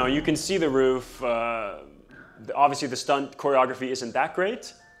 You know, you can see the roof. Obviously, the stunt choreography isn't that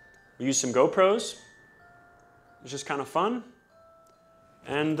great. We used some GoPros. It's just kind of fun.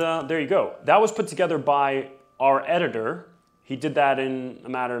 And there you go. That was put together by our editor. He did that in a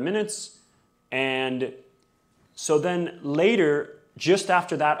matter of minutes. And so then later, just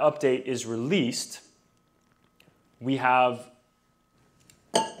after that update is released, we have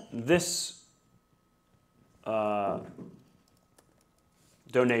this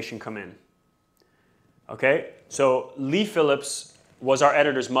donation come in. Okay, so Lee Phillips was our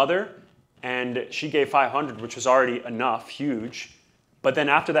editor's mother, and she gave $500, which was already enough, huge. But then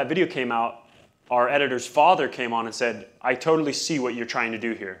after that video came out, our editor's father came on and said, I totally see what you're trying to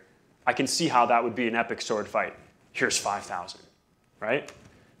do here. I can see how that would be an epic sword fight. Here's 5,000, right?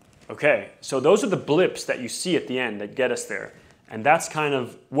 Okay, so those are the blips that you see at the end that get us there. And that's kind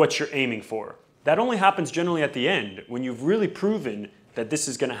of what you're aiming for. That only happens generally at the end, when you've really proven that this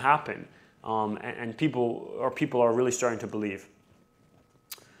is going to happen, and people are really starting to believe.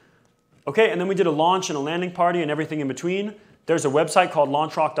 Okay, and then we did a launch and a landing party and everything in between. There's a website called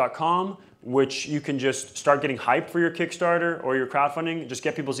launchrock.com, which you can just start getting hype for your Kickstarter or your crowdfunding. Just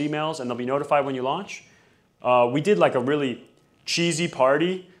get people's emails and they'll be notified when you launch. We did like a really cheesy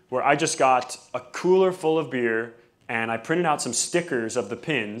party where I just got a cooler full of beer, and I printed out some stickers of the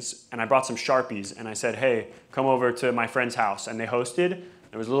pins, and I brought some Sharpies, and I said, hey, come over to my friend's house. And they hosted.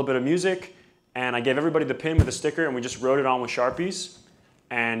 There was a little bit of music, and I gave everybody the pin with a sticker, and we just wrote it on with Sharpies.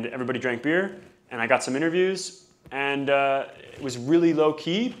 And everybody drank beer, and I got some interviews. And it was really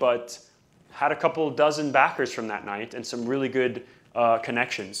low-key, but had a couple dozen backers from that night and some really good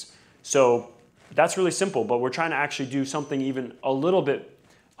connections. So that's really simple, but we're trying to actually do something even a little bit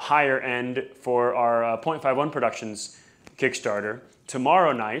higher end for our 0.51 Productions Kickstarter.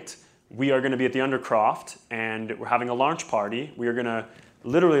 Tomorrow night, we are going to be at the Undercroft, and we're having a launch party. We are going to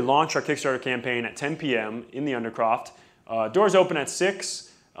literally launch our Kickstarter campaign at 10 p.m. in the Undercroft. Doors open at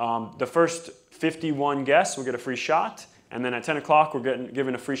 6. The first 51 guests will get a free shot, and then at 10 o'clock, we're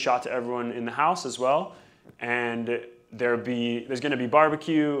giving a free shot to everyone in the house as well. And there's going to be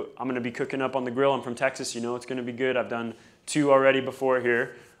barbecue. I'm going to be cooking up on the grill. I'm from Texas. You know it's going to be good. I've done 2 already before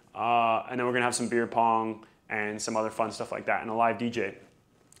here. And then we're going to have some beer pong and some other fun stuff like that, and a live DJ.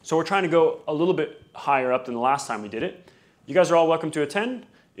 So we're trying to go a little bit higher up than the last time we did it. You guys are all welcome to attend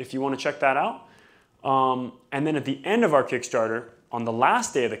if you want to check that out. And then at the end of our Kickstarter, on the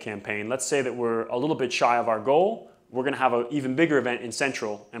last day of the campaign, let's say that we're a little bit shy of our goal, we're going to have an even bigger event in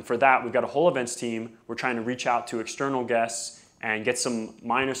Central. And for that, we've got a whole events team. We're trying to reach out to external guests and get some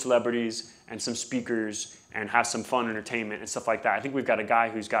minor celebrities and some speakers and have some fun entertainment and stuff like that. I think we've got a guy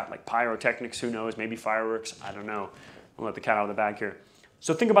who's got like pyrotechnics, who knows, maybe fireworks, I don't know. I'll let the cat out of the bag here.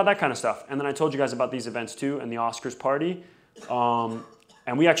 So think about that kind of stuff. And then I told you guys about these events too, and the Oscars party.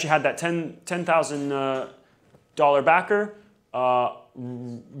 And we actually had that $10,000 backer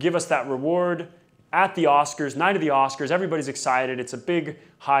give us that reward at the Oscars, night of the Oscars. Everybody's excited. It's a big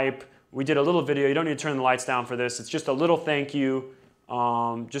hype. We did a little video. You don't need to turn the lights down for this. It's just a little thank you.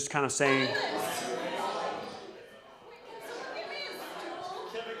 Just kind of saying...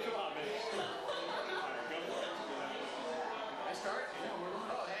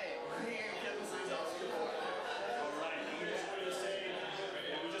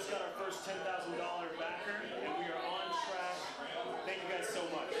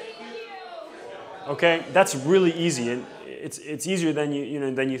 Okay, that's really easy, and it's easier than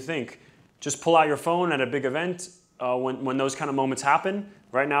you think. Just pull out your phone at a big event when those kind of moments happen.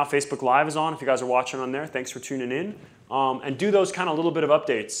 Right now, Facebook Live is on. If you guys are watching on there, thanks for tuning in. And do those kind of little bit of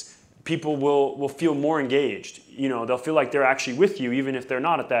updates. People will feel more engaged. You know, they'll feel like they're actually with you, even if they're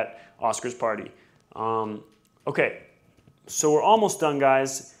not at that Oscars party. Okay, so we're almost done,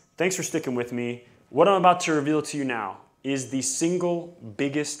 guys. Thanks for sticking with me. What I'm about to reveal to you now is the single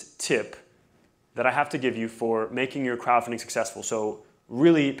biggest tip that I have to give you for making your crowdfunding successful. So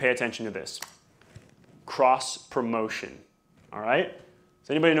really pay attention to this. Cross-promotion, all right? Does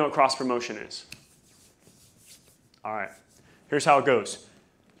anybody know what cross-promotion is? All right, here's how it goes.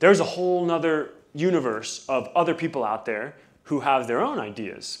 there's a whole nother universe of other people out there who have their own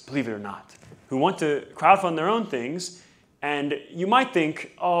ideas, believe it or not, who want to crowdfund their own things. And you might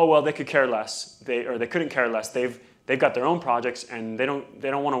think, oh, well, they could care less. They couldn't care less. They've got their own projects and they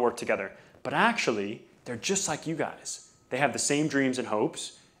don't want to work together. But actually, they're just like you guys. They have the same dreams and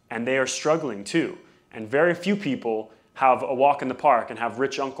hopes, and they are struggling too. And very few people have a walk in the park and have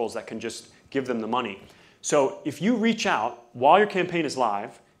rich uncles that can just give them the money. So if you reach out while your campaign is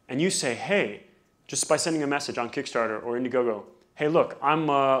live and you say, hey, just by sending a message on Kickstarter or Indiegogo, hey, look, I'm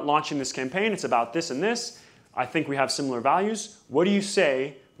launching this campaign. It's about this and this. I think we have similar values. What do you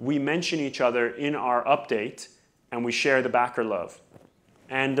say we mention each other in our update and we share the backer love?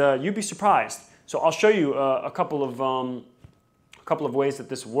 And you'd be surprised. So I'll show you a couple of ways that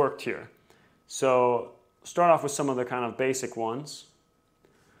this worked here. So start off with some of the kind of basic ones.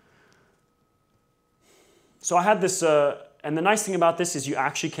 So I had this, and the nice thing about this is you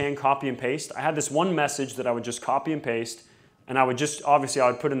actually can copy and paste. I had this one message that I would just copy and paste, and I would just, obviously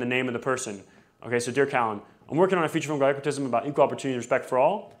I would put in the name of the person. Okay, so dear Callan, I'm working on a feature film called Equitism about equal opportunity and respect for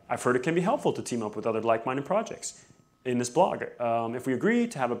all. I've heard it can be helpful to team up with other like-minded projects in this blog. If we agree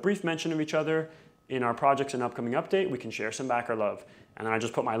to have a brief mention of each other in our projects and upcoming update, we can share some backer love. And then I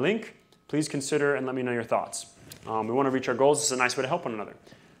just put my link. Please consider and let me know your thoughts. We want to reach our goals. This is a nice way to help one another.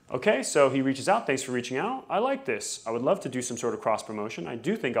 Okay, so he reaches out. Thanks for reaching out. I like this. I would love to do some sort of cross promotion. I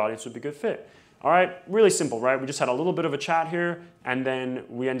do think audience would be a good fit. All right, really simple, right? We just had a little bit of a chat here, and then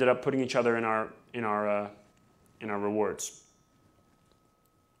we ended up putting each other in our rewards.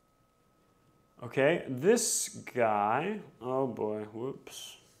 Okay, this guy, oh boy,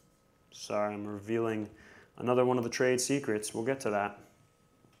 whoops. Sorry, I'm revealing another one of the trade secrets. We'll get to that.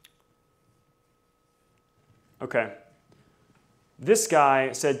 Okay. This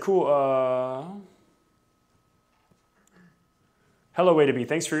guy said, cool, hello, Way to Be.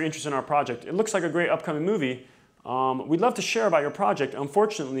 Thanks for your interest in our project. It looks like a great upcoming movie. We'd love to share about your project.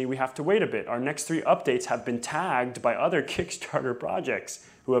 Unfortunately, we have to wait a bit. Our next 3 updates have been tagged by other Kickstarter projects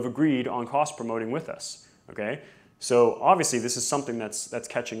who have agreed on cross-promoting with us. Okay? So obviously, this is something that's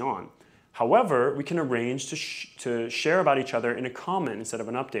catching on. However, we can arrange to share about each other in a comment instead of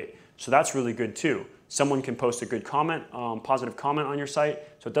an update. So that's really good too. Someone can post a good comment, positive comment on your site,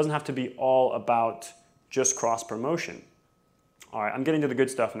 so it doesn't have to be all about just cross-promotion. All right, I'm getting to the good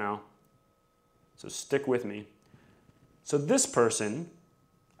stuff now, so stick with me. So this person,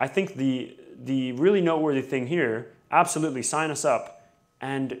 I think the really noteworthy thing here, absolutely sign us up,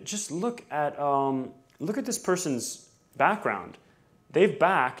 and just look at this person's background. They've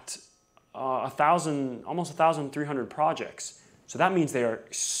backed almost 1,300 projects. So that means they are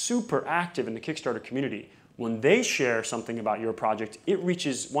super active in the Kickstarter community. When they share something about your project, it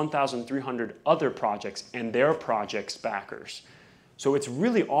reaches 1,300 other projects and their projects' backers. So it's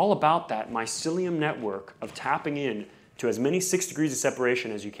really all about that mycelium network of tapping in to as many 6 degrees of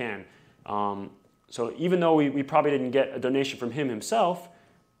separation as you can. So even though we probably didn't get a donation from him himself,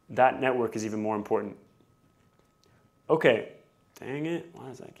 that network is even more important. Okay, dang it, why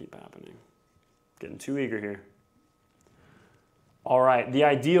does that keep happening? Getting too eager here. All right, the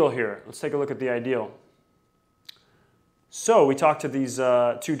ideal here. Let's take a look at the ideal. So we talked to these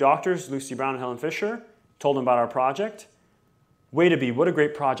 2 doctors, Lucy Brown and Helen Fisher, told them about our project. Way to Be, what a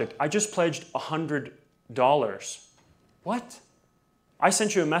great project. I just pledged $100. What? I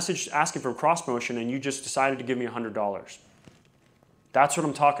sent you a message asking for cross promotion and you just decided to give me $100. That's what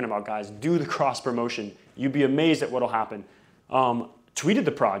I'm talking about, guys. Do the cross promotion. You'd be amazed at what'll happen. Tweeted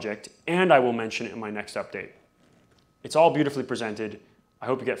the project and I will mention it in my next update. It's all beautifully presented. I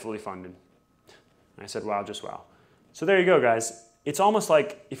hope you get fully funded. And I said, wow, just wow. So there you go, guys. It's almost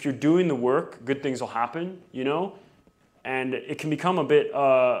like if you're doing the work, good things will happen, you know? And it can become a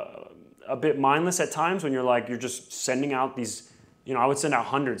bit mindless at times when you're just sending out these, you know, I would send out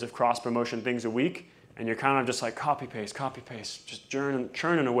hundreds of cross-promotion things a week, and you're kind of just like copy-paste, just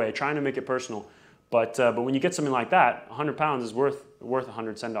churning away, trying to make it personal. But when you get something like that, 100 pounds is worth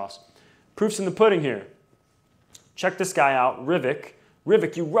 100 send-offs. Proof's in the pudding here. Check this guy out, Rivik.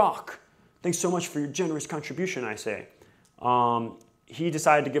 Rivik, you rock. Thanks so much for your generous contribution, I say. He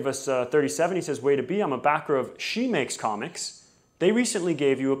decided to give us 37. He says, Way to Be. I'm a backer of She Makes Comics. They recently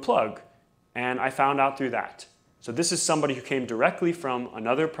gave you a plug, and I found out through that. So this is somebody who came directly from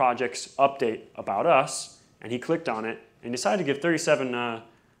another project's update about us, and he clicked on it, and decided to give 37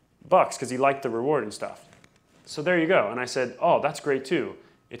 bucks because he liked the reward and stuff. So there you go. And I said, oh, that's great too.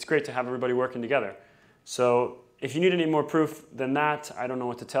 It's great to have everybody working together. So if you need any more proof than that, I don't know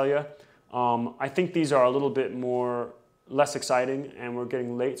what to tell you. I think these are a little bit less exciting, and we're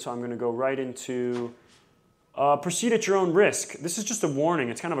getting late, so I'm going to go right into proceed at your own risk. This is just a warning.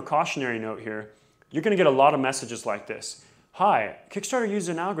 It's kind of a cautionary note here. You're going to get a lot of messages like this. Hi, Kickstarter uses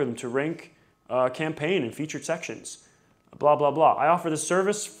an algorithm to rank a campaign in featured sections. Blah, blah, blah. I offer this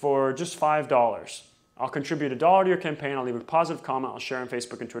service for just $5. I'll contribute $1 to your campaign. I'll leave a positive comment. I'll share on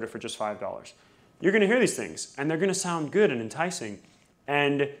Facebook and Twitter for just $5. You're going to hear these things, and they're going to sound good and enticing.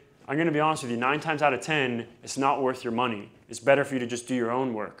 And I'm going to be honest with you, 9 times out of 10, it's not worth your money. It's better for you to just do your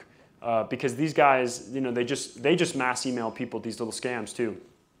own work. Because these guys, you know, they just mass email people these little scams too.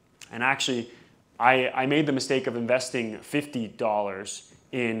 And actually, I made the mistake of investing $50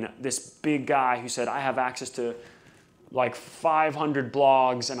 in this big guy who said, I have access to like 500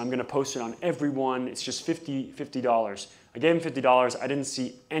 blogs and I'm going to post it on everyone. It's just $50. I gave him $50. I didn't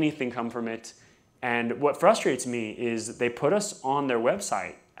see anything come from it. And what frustrates me is they put us on their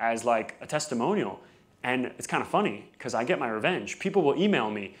website as like a testimonial. And it's kind of funny because I get my revenge. People will email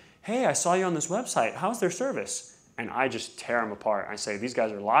me, hey, I saw you on this website. How's their service? And I just tear them apart. I say, these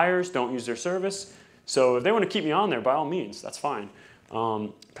guys are liars. Don't use their service. So if they want to keep me on there, by all means, that's fine.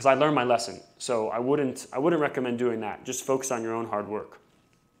 Because I learned my lesson. So I wouldn't recommend doing that. Just focus on your own hard work.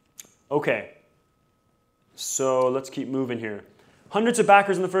 Okay. So let's keep moving here. Hundreds of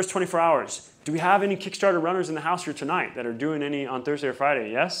backers in the first 24 hours. Do we have any Kickstarter runners in the house here tonight that are doing any on Thursday or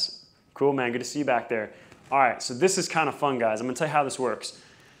Friday? Yes? Cool, man. Good to see you back there. All right, so this is kind of fun, guys. I'm going to tell you how this works.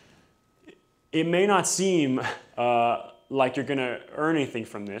 It may not seem like you're going to earn anything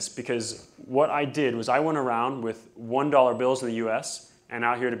from this because what I did was I went around with $1 bills in the US and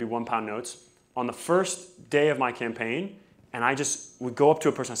out here to be £1 notes on the first day of my campaign, and I just would go up to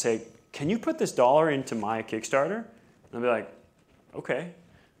a person and say, can you put this dollar into my Kickstarter? And they'll be like, okay.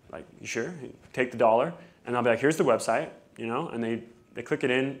 Like, you sure? Take the dollar. And I'll be like, here's the website, you know, and they click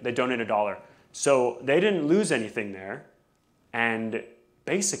it in, they donate $1. So they didn't lose anything there. And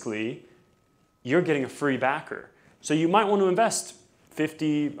basically, you're getting a free backer. So you might want to invest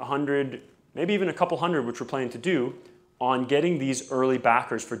 50, 100, maybe even a couple hundred, which we're planning to do, on getting these early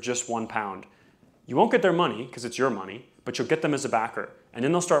backers for just £1. You won't get their money because it's your money, but you'll get them as a backer. And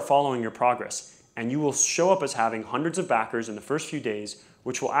then they'll start following your progress. And you will show up as having hundreds of backers in the first few days,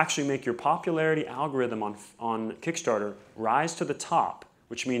 which will actually make your popularity algorithm on Kickstarter rise to the top,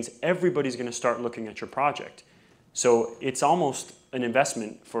 which means everybody's going to start looking at your project. So it's almost an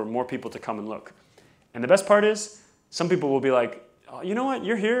investment for more people to come and look. And the best part is, some people will be like, oh, you know what,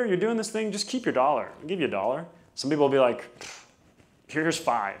 you're here, you're doing this thing, just keep your dollar. I'll give you $1. Some people will be like, here's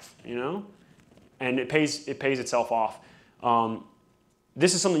 5, you know? And it pays itself off.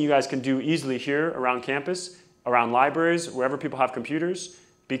 This is something you guys can do easily here around campus, around libraries, wherever people have computers,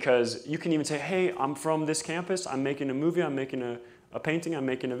 because you can even say, hey, I'm from this campus, I'm making a movie, I'm making a painting, I'm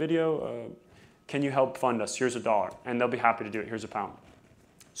making a video, can you help fund us? Here's $1. And they'll be happy to do it. Here's £1.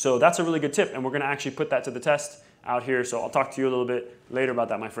 So that's a really good tip, and we're going to actually put that to the test out here, so I'll talk to you a little bit later about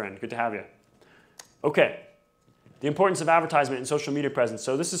that, my friend. Good to have you. Okay, the importance of advertisement and social media presence.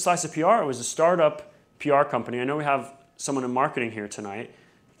 So this is Slice of PR. It was a startup PR company. I know we have someone in marketing here tonight.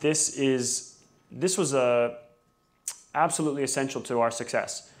 This was absolutely essential to our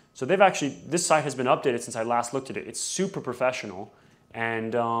success. So this site has been updated since I last looked at it. It's super professional,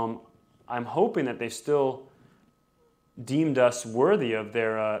 and I'm hoping that they still deemed us worthy of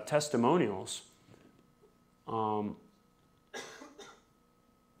their testimonials.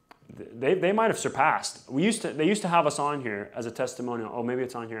 They might have surpassed. They used to have us on here as a testimonial. Oh, maybe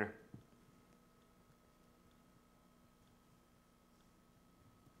it's on here.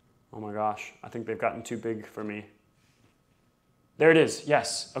 Oh my gosh, I think they've gotten too big for me. There it is,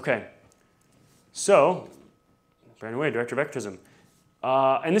 yes, okay. So, Brandon Wade, Director of Ectrism.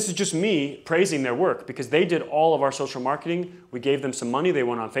 And this is just me praising their work because they did all of our social marketing. We gave them some money. They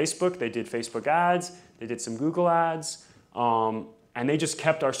went on Facebook. They did Facebook ads. They did some Google ads. And they just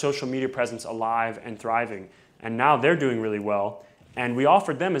kept our social media presence alive and thriving. And now they're doing really well. And we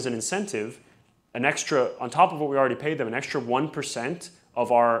offered them as an incentive, an extra, on top of what we already paid them, an extra 1%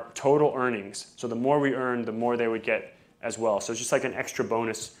 of our total earnings. So the more we earned, the more they would get as well. So it's just like an extra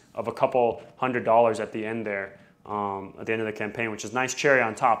bonus of a couple $100 at the end there. At the end of the campaign, which is a nice cherry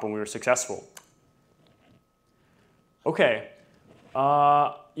on top when we were successful. Okay,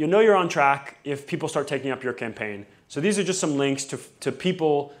 you'll know you're on track if people start taking up your campaign. So these are just some links to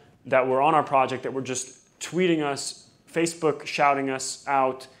people that were on our project that were just tweeting us, Facebook shouting us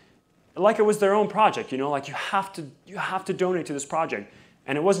out, like it was their own project, you know, like you have to donate to this project.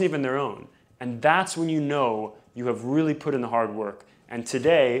 And it wasn't even their own. And that's when you know you have really put in the hard work. And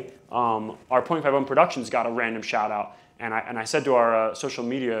today, our 0.51 Productions got a random shout out. And I said to our social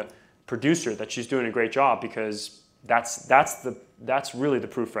media producer that she's doing a great job because that's really the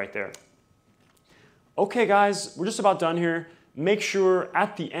proof right there. okay guys, we're just about done here. Make sure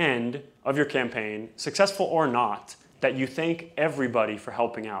at the end of your campaign, successful or not, that you thank everybody for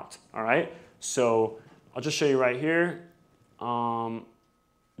helping out, all right? So I'll just show you right here.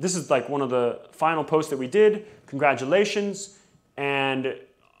 This is like one of the final posts that we did. Congratulations. And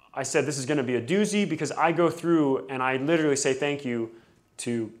I said this is gonna be a doozy because I go through and I literally say thank you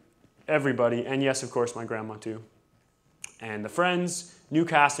to everybody. And yes, of course, my grandma too. And the friends, new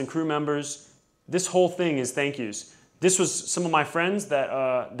cast and crew members. This whole thing is thank yous. This was some of my friends that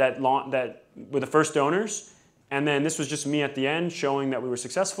were the first donors. And then this was just me at the end showing that we were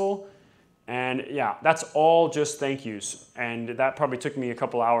successful. And yeah, that's all just thank yous. And that probably took me a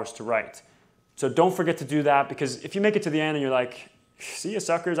couple hours to write. So don't forget to do that, because if you make it to the end and you're like, see ya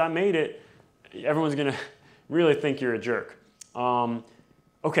suckers, I made it, everyone's gonna really think you're a jerk.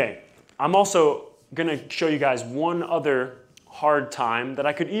 Okay, I'm also gonna show you guys one other hard time that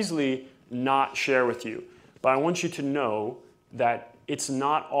I could easily not share with you. But I want you to know that it's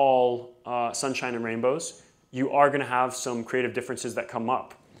not all sunshine and rainbows. You are gonna have some creative differences that come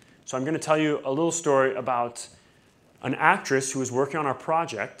up. So I'm going to tell you a little story about an actress who was working on our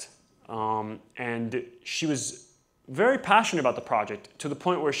project, and she was very passionate about the project to the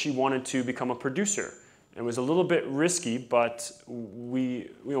point where she wanted to become a producer. It was a little bit risky, but we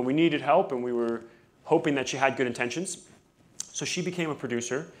needed help, and we were hoping that she had good intentions. So she became a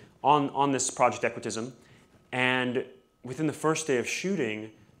producer on this project Equitism, and within the first day of shooting,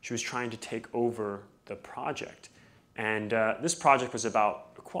 she was trying to take over the project. And this project was about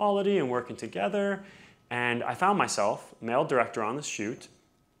equality and working together. And I found myself, male director on the shoot,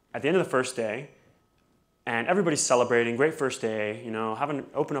 at the end of the first day, and everybody's celebrating, great first day, you know,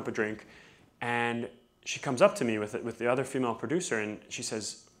 open up a drink. And she comes up to me with the other female producer, and she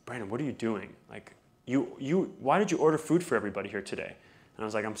says, Brandon, what are you doing? Like, why did you order food for everybody here today? And I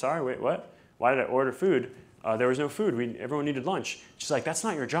was like, I'm sorry, wait, what? Why did I order food? There was no food, everyone needed lunch. She's like, that's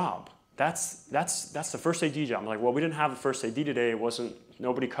not your job. That's the first AD job. I'm like, well, we didn't have a first AD today.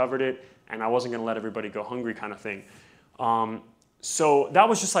 Nobody covered it, and I wasn't gonna let everybody go hungry kind of thing. So that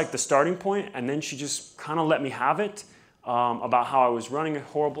was just like the starting point, and then she just kind of let me have it about how I was running a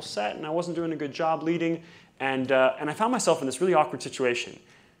horrible set and I wasn't doing a good job leading. And I found myself in this really awkward situation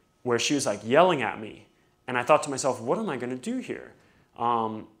where she was like yelling at me. And I thought to myself, what am I gonna do here?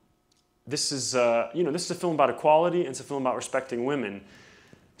 This is a film about equality, and it's a film about respecting women.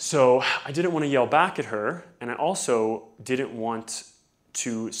 So I didn't want to yell back at her, and I also didn't want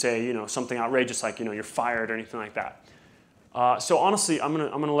to say, something outrageous like, you're fired or anything like that. So honestly, I'm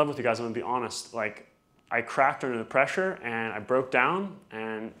gonna level with you guys. I'm gonna be honest. Like, I cracked under the pressure, and I broke down,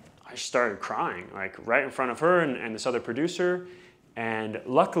 and I started crying, like right in front of her and this other producer. And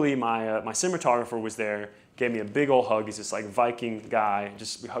luckily, my cinematographer was there, gave me a big old hug. He's this like Viking guy.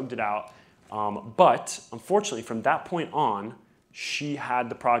 We hugged it out. But unfortunately, from that point on, she had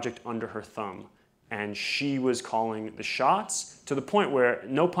the project under her thumb, and she was calling the shots to the point where,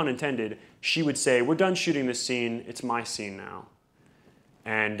 no pun intended, she would say, we're done shooting this scene, it's my scene now.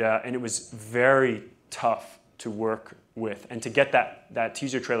 And it was very tough to work with, and to get that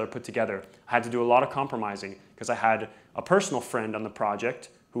teaser trailer put together. I had to do a lot of compromising, because I had a personal friend on the project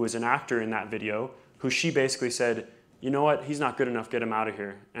who was an actor in that video, who she basically said, you know what, he's not good enough, get him out of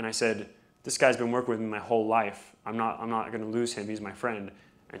here. And I said, this guy's been working with me my whole life. I'm not going to lose him. He's my friend.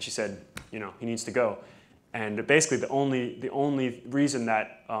 And she said, he needs to go. And basically, the only reason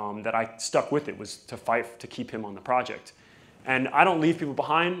that I stuck with it was to fight to keep him on the project. And I don't leave people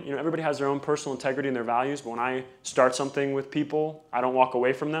behind. Everybody has their own personal integrity and their values. But when I start something with people, I don't walk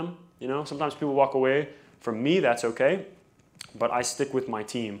away from them. Sometimes people walk away from me. That's okay. But I stick with my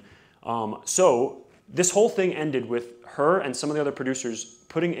team. So this whole thing ended with her and some of the other producers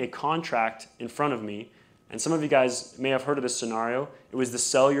putting a contract in front of me. And some of you guys may have heard of this scenario. It was the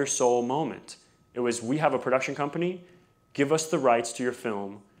sell your soul moment. It was, we have a production company, give us the rights to your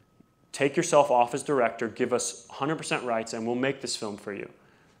film, take yourself off as director, give us 100% rights, and we'll make this film for you.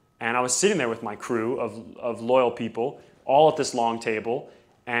 And I was sitting there with my crew of loyal people, all at this long table,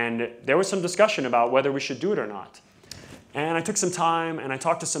 and there was some discussion about whether we should do it or not. And I took some time, and I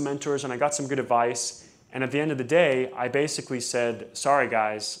talked to some mentors, and I got some good advice. And at the end of the day, I basically said, sorry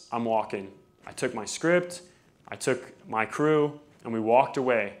guys, I'm walking. I took my script, I took my crew, and we walked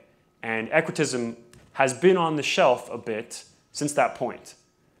away. And Equitism has been on the shelf a bit since that point.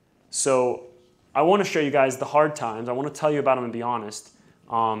 So I want to show you guys the hard times. I want to tell you about them and be honest.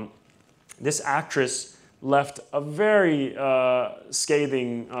 This actress left a very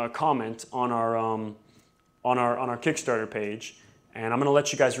scathing comment on our Kickstarter page, and I'm going to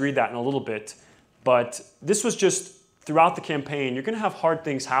let you guys read that in a little bit. But this was just throughout the campaign. You're going to have hard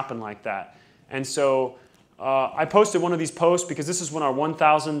things happen like that. And so I posted one of these posts because this is when our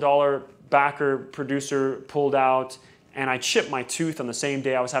 $1,000 backer producer pulled out, and I chipped my tooth on the same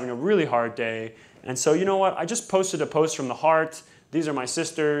day. I was having a really hard day. And so you know what? I just posted a post from the heart. These are my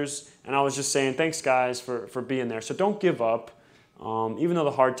sisters. And I was just saying, thanks guys for being there. So don't give up, even though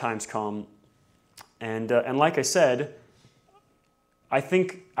the hard times come. And like I said, I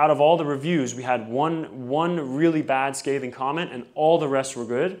think out of all the reviews, we had one really bad scathing comment and all the rest were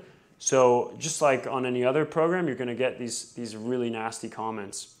good. So just like on any other program, you're gonna get these really nasty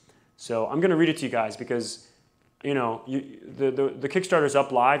comments. So I'm gonna read it to you guys because you know, the Kickstarter's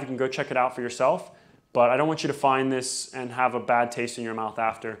up live. You can go check it out for yourself. But I don't want you to find this and have a bad taste in your mouth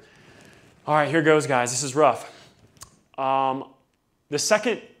after. All right, here goes, guys. This is rough. The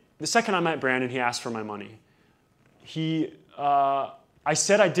second I met Brandon, he asked for my money. I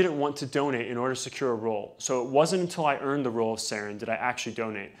said I didn't want to donate in order to secure a role. So it wasn't until I earned the role of Saren did I actually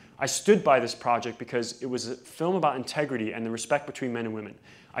donate. I stood by this project because it was a film about integrity and the respect between men and women.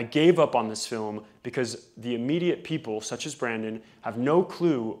 I gave up on this film because the immediate people, such as Brandon, have no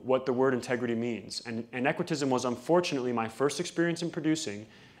clue what the word integrity means. And equitism was unfortunately my first experience in producing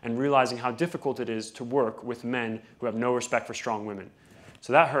and realizing how difficult it is to work with men who have no respect for strong women.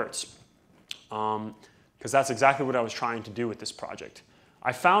 So that hurts, because that's exactly what I was trying to do with this project.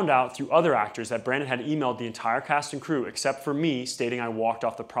 I found out through other actors that Brandon had emailed the entire cast and crew except for me, stating I walked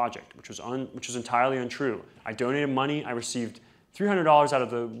off the project, which was entirely untrue. I donated money. I received $300 out of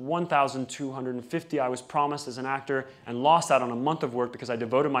the $1,250 I was promised as an actor and lost out on a month of work because I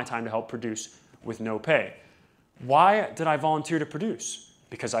devoted my time to help produce with no pay. Why did I volunteer to produce?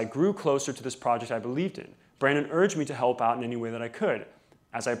 Because I grew closer to this project I believed in. Brandon urged me to help out in any way that I could,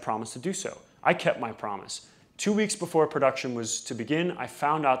 as I promised to do so. I kept my promise. 2 weeks before production was to begin, I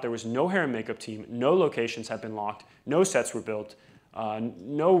found out there was no hair and makeup team, no locations had been locked, no sets were built,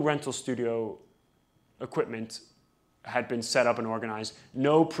 no rental studio equipment had been set up and organized,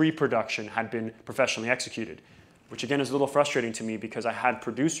 no pre-production had been professionally executed, which again is a little frustrating to me because I had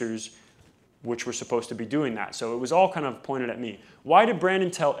producers which were supposed to be doing that. So it was all kind of pointed at me. Why did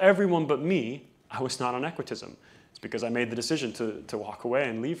Brandon tell everyone but me I was not on equitism? It's because I made the decision to walk away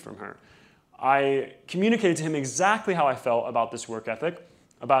and leave from her. I communicated to him exactly how I felt about this work ethic,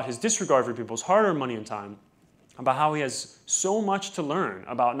 about his disregard for people's hard-earned money and time, about how he has so much to learn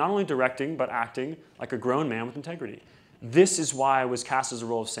about not only directing, but acting like a grown man with integrity. This is why I was cast as the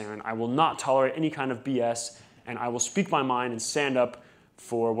role of Saren. I will not tolerate any kind of BS, and I will speak my mind and stand up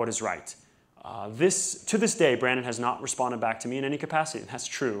for what is right. To this day, Brandon has not responded back to me in any capacity, and that's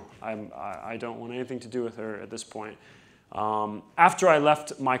true. I don't want anything to do with her at this point. After I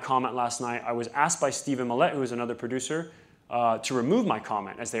left my comment last night, I was asked by Stephen Millette, who is another producer, to remove my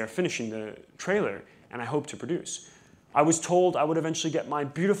comment as they are finishing the trailer, and I hope to produce. I was told I would eventually get my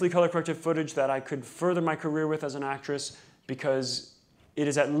beautifully color-corrected footage that I could further my career with as an actress because it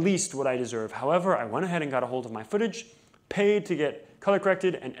is at least what I deserve. However, I went ahead and got a hold of my footage, paid to get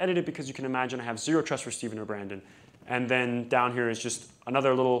color-corrected, and edited because you can imagine I have zero trust for Stephen or Brandon. And then down here is just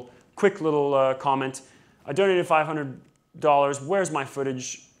another quick little comment. I donated $500. Where's my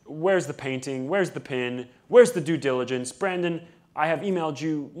footage? Where's the painting? Where's the pin? Where's the due diligence? Brandon, I have emailed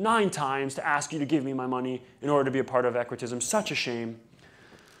you 9 times to ask you to give me my money in order to be a part of equitism. Such a shame.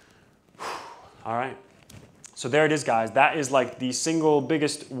 All right. So there it is, guys. That is like the single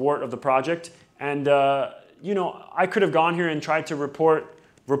biggest wart of the project. And, you know, I could have gone here and tried to report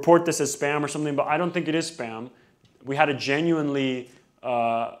this as spam or something, but I don't think it is spam. We had a genuinely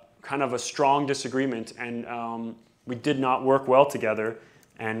kind of a strong disagreement, and we did not work well together.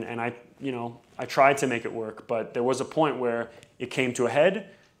 And I tried to make it work, but there was a point where it came to a head.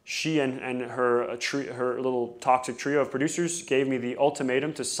 She and her little toxic trio of producers gave me the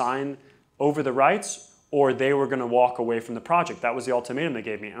ultimatum to sign over the rights, or they were going to walk away from the project. That was the ultimatum they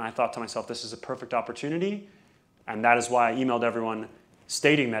gave me. And I thought to myself, this is a perfect opportunity. And that is why I emailed everyone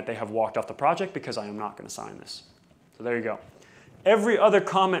stating that they have walked off the project, because I am not going to sign this. So there you go. Every other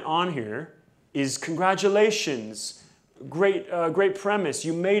comment on here is congratulations. Great premise.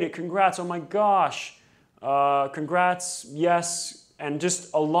 You made it. Congrats. Oh my gosh. Congrats. Yes. And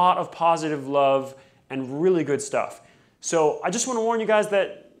just a lot of positive love and really good stuff. So I just want to warn you guys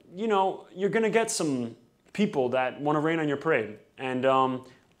that, you know, you're going to get some people that want to rain on your parade. And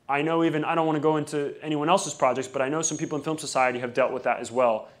I know I don't want to go into anyone else's projects, but I know some people in Film Society have dealt with that as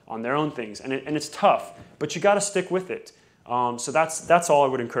well on their own things. And it's tough, but you got to stick with it. So that's all I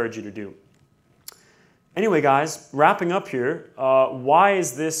would encourage you to do. Anyway, guys, wrapping up here, why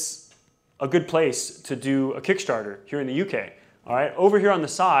is this a good place to do a Kickstarter here in the UK? All right, over here on the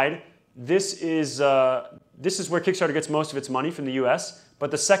side, this is this is where Kickstarter gets most of its money, from the US, but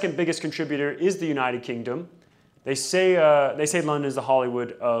the second biggest contributor is the United Kingdom. They say London is the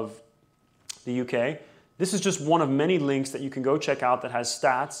Hollywood of the UK. This is just one of many links that you can go check out that has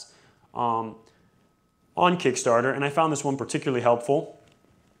stats on Kickstarter, and I found this one particularly helpful.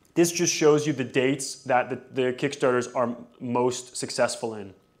 This just shows you the dates that the Kickstarters are most successful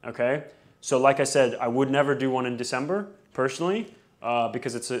in, okay? So like I said, I would never do one in December, personally,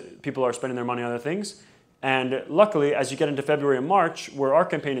 because people are spending their money on other things. And luckily, as you get into February and March, where our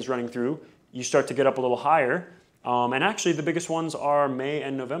campaign is running through, you start to get up a little higher. And actually, the biggest ones are May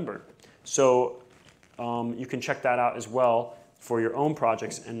and November. So you can check that out as well for your own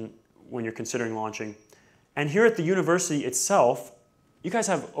projects and when you're considering launching. And here at the university itself, you guys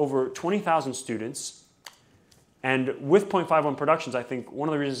have over 20,000 students. And with 0.51 Productions, I think one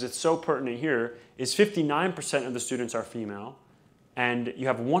of the reasons it's so pertinent here is 59% of the students are female. And you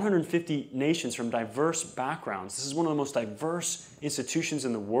have 150 nations from diverse backgrounds. This is one of the most diverse institutions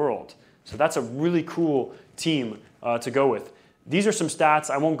in the world. So that's a really cool team to go with. These are some stats,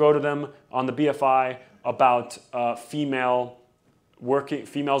 I won't go to them, on the BFI about females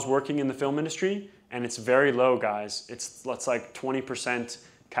working in the film industry, and it's very low, guys. It's like 20%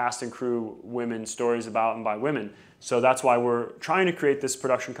 cast and crew women, stories about and by women. So that's why we're trying to create this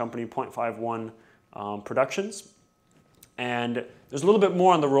production company, 0.51 Productions. And there's a little bit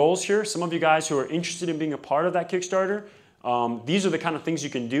more on the roles here. Some of you guys who are interested in being a part of that Kickstarter, these are the kind of things you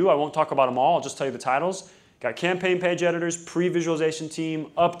can do. I won't talk about them all, I'll just tell you the titles. Got campaign page editors, pre-visualization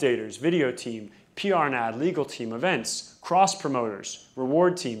team, updaters, video team, PR and ad, legal team, events, cross promoters,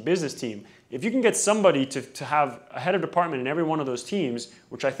 reward team, business team. If you can get somebody to have a head of department in every one of those teams,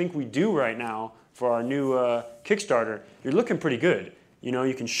 which I think we do right now for our new Kickstarter, you're looking pretty good. You know,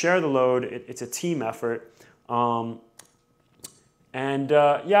 you can share the load, it's a team effort. Yeah,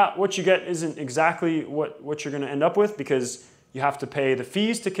 what you get isn't exactly what you're going to end up with, because you have to pay the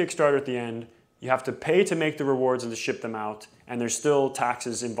fees to Kickstarter at the end, you have to pay to make the rewards and to ship them out, and there's still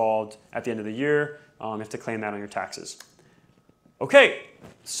taxes involved at the end of the year. You have to claim that on your taxes. Okay,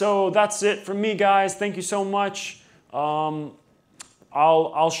 so that's it from me, guys. Thank you so much. I'll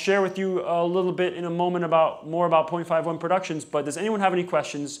share with you a little bit in a moment more about 0.51 Productions, but does anyone have any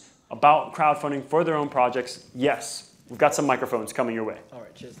questions about crowdfunding for their own projects? Yes. We've got some microphones coming your way. All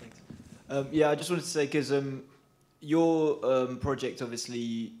right, cheers, thanks. Yeah, I just wanted to say, because your project,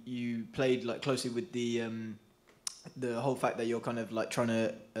 obviously, you played like closely with the whole fact that you're kind of like trying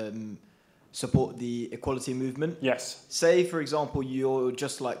to support the equality movement. Yes. Say, for example, you're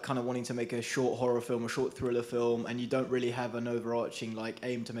just like kind of wanting to make a short horror film, a short thriller film, and you don't really have an overarching like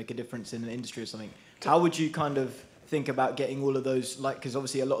aim to make a difference in an industry or something. How would you kind of think about getting all of those, like, because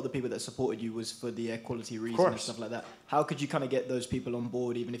obviously a lot of the people that supported you was for the equality reason and stuff like that. How could you kind of get those people on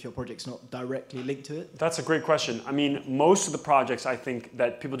board, even if your project's not directly linked to it? That's a great question. I mean, most of the projects I think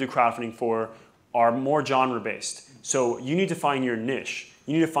that people do crowdfunding for are more genre-based. So you need to find your niche.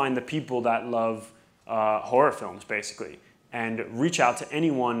 You need to find the people that love horror films, basically, and reach out to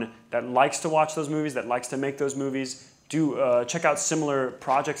anyone that likes to watch those movies, that likes to make those movies. Check out similar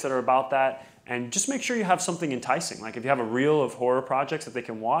projects that are about that. And just make sure you have something enticing. Like if you have a reel of horror projects that they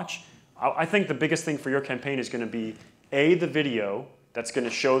can watch, I think the biggest thing for your campaign is going to be A, the video that's going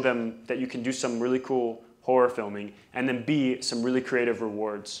to show them that you can do some really cool horror filming, and then B, some really creative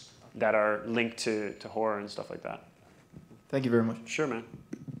rewards that are linked to horror and stuff like that. Thank you very much. Sure, man.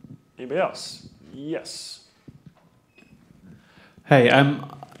 Anybody else? Yes. Hey,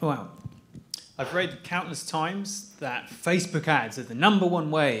 wow. I've read countless times that Facebook ads are the #1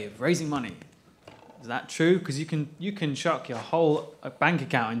 way of raising money. Is that true? Because you can chuck your whole bank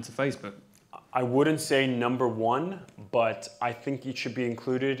account into Facebook. I wouldn't say #1, but I think it should be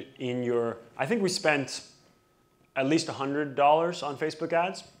included in your... I think we spent at least $100 on Facebook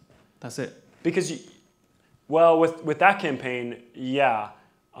ads. That's it? Because, well, with that campaign, yeah.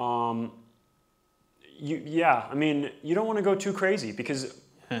 Yeah, I mean, you don't want to go too crazy, because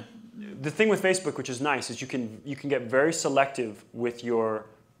the thing with Facebook, which is nice, is you can get very selective with your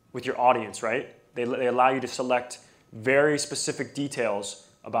audience, right? They allow you to select very specific details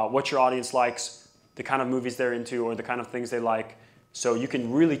about what your audience likes, the kind of movies they're into, or the kind of things they like. So you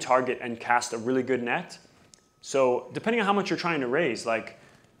can really target and cast a really good net. So depending on how much you're trying to raise, like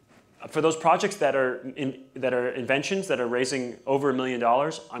for those projects that are inventions that are raising over $1 million,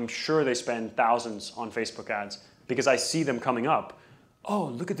 I'm sure they spend thousands on Facebook ads, because I see them coming up. Oh,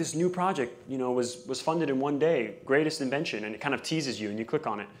 look at this new project, you know, was funded in 1 day, greatest invention, and it kind of teases you and you click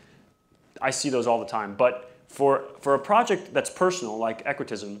on it. I see those all the time. But for a project that's personal, like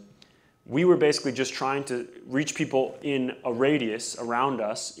Equitism, We were basically just trying to reach people in a radius around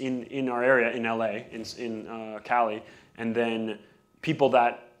us in our area in LA, in Cali, and then people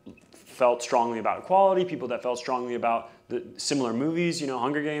that felt strongly about equality, people that felt strongly about the similar movies, you know,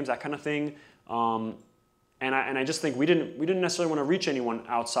 Hunger Games, that kind of thing. And I just think we didn't necessarily want to reach anyone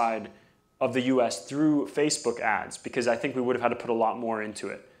outside of the U.S. through Facebook ads, because I think we would have had to put a lot more into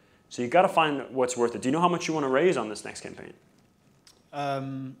it. So you got to find what's worth it. Do you know how much you want to raise on this next campaign?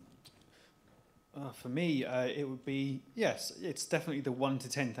 For me, it would be, yes, it's definitely the 1 to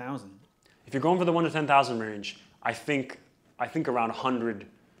 10,000. If you're going for the 1 to 10,000 range, I think around 100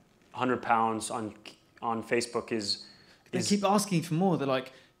 pounds on Facebook is. They keep asking for more. They're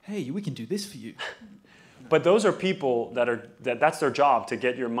like, hey, we can do this for you. But those are people that's their job, to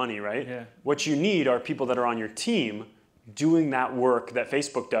get your money, right? Yeah. What you need are people that are on your team doing that work that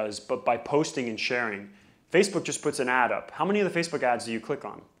Facebook does, but by posting and sharing. Facebook just puts an ad up. How many of the Facebook ads do you click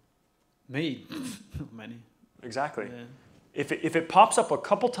on? Me? Not many. Exactly. Yeah. If it pops up a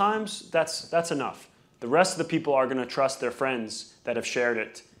couple times, that's enough. The rest of the people are going to trust their friends that have shared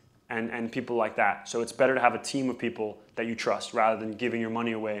it and people like that. So it's better to have a team of people that you trust rather than giving your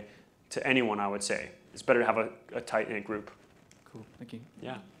money away to anyone, I would say. It's better to have a tight-knit group. Cool, thank you.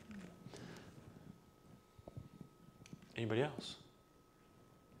 Yeah. Anybody else?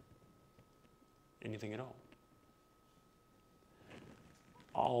 Anything at all?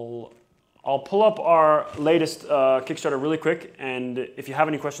 I'll pull up our latest Kickstarter really quick, and if you have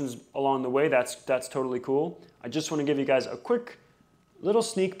any questions along the way, that's totally cool. I just want to give you guys a quick little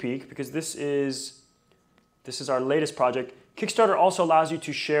sneak peek, because this is our latest project. Kickstarter also allows you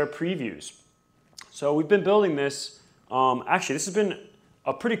to share previews. So we've been building this. Actually, this has been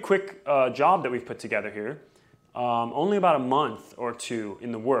a pretty quick job that we've put together here. Only about a month or two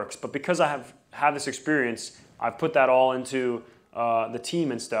in the works, but because I have had this experience, I've put that all into the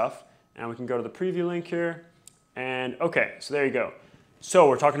team and stuff. And we can go to the preview link here. And okay, so there you go. So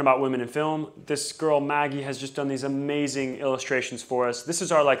we're talking about women in film. This girl, Maggie, has just done these amazing illustrations for us. This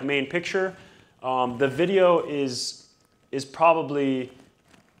is our main picture. The video is probably,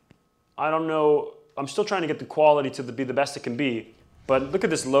 I don't know, I'm still trying to get the quality to be the best it can be. But look at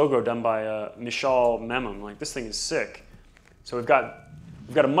this logo done by Michal Memum. Like, this thing is sick. So we've got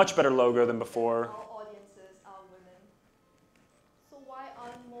a much better logo than before. Our audiences are women. So why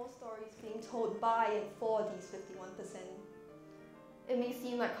aren't more stories being told by and for these 51%? It may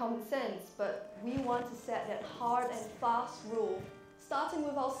seem like common sense, but we want to set that hard and fast rule, starting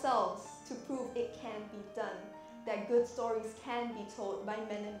with ourselves, to prove it can be done, that good stories can be told by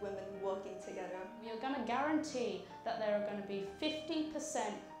men and women working together. We are going to guarantee that there are going to be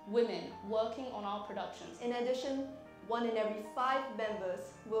 50% women working on our productions. In addition, 1 in every 5 members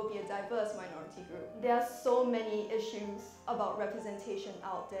will be a diverse minority group. There are so many issues about representation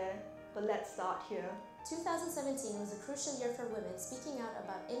out there, but let's start here. 2017 was a crucial year for women speaking out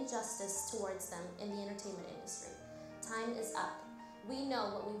about injustice towards them in the entertainment industry. Time is up. We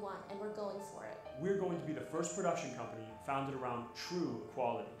know what we want and we're going for it. We're going to be the first production company founded around true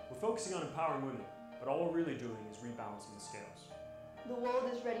equality. We're focusing on empowering women, but all we're really doing is rebalancing the scales. The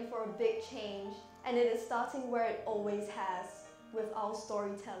world is ready for a big change, and it is starting where it always has, with our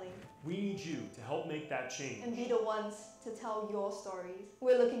storytelling. We need you to help make that change. And be the ones to tell your stories.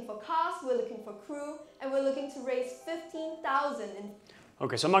 We're looking for cast, we're looking for crew, and we're looking to raise $15,000 in...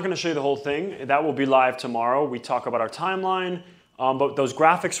 Okay, so I'm not going to show you the whole thing. That will be live tomorrow. We talk about our timeline, but those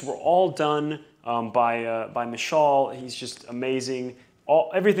graphics were all done by Michal. He's just amazing.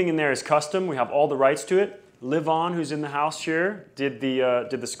 Everything in there is custom. We have all the rights to it. Liv On, who's in the house here, did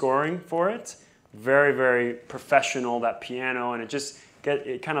the scoring for it. Very, very professional, that piano, and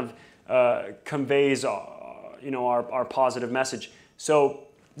it kind of conveys our positive message. So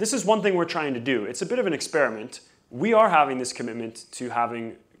this is one thing we're trying to do. It's a bit of an experiment. We are having this commitment to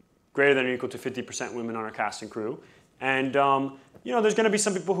having greater than or equal to 50% women on our cast and crew. And there's going to be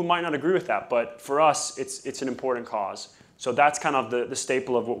some people who might not agree with that, but for us, it's an important cause. So that's kind of the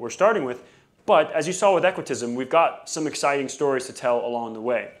staple of what we're starting with. But as you saw with Equitism, we've got some exciting stories to tell along the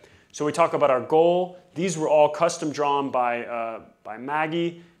way. So we talk about our goal. These were all custom drawn by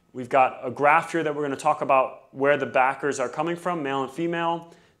Maggie. We've got a graph here that we're going to talk about where the backers are coming from, male and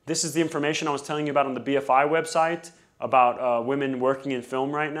female. This is the information I was telling you about on the BFI website about women working in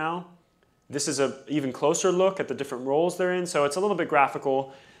film right now. This is an even closer look at the different roles they're in, so it's a little bit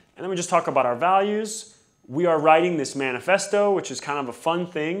graphical. And then we just talk about our values. We are writing this manifesto, which is kind of a fun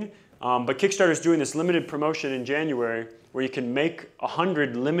thing, but Kickstarter is doing this limited promotion in January where you can make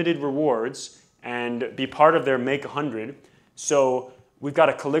 100 limited rewards and be part of their Make 100. So we've got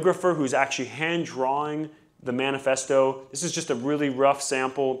a calligrapher who's actually hand drawing the manifesto. This is just a really rough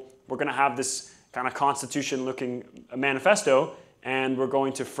sample. we're going to have this kind of constitution-looking manifesto, and we're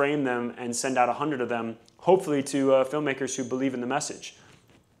going to frame them and send out 100 of them, hopefully to filmmakers who believe in the message.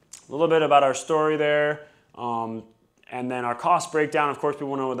 A little bit about our story there, and then our cost breakdown. Of course, people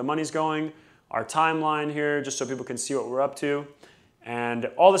want to know where the money's going. Our timeline here, just so people can see what we're up to. And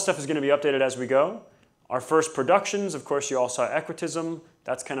all this stuff is going to be updated as we go. Our first productions, of course, you all saw Equitism.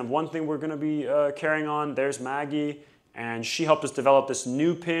 That's kind of one thing we're going to be carrying on. There's Maggie, and she helped us develop this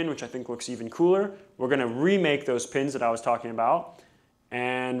new pin, which I think looks even cooler. We're going to remake those pins that I was talking about.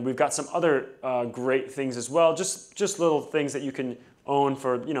 And we've got some other great things as well, just little things that you can own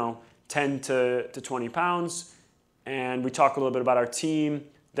for 10 to 20 pounds. And we talk a little bit about our team.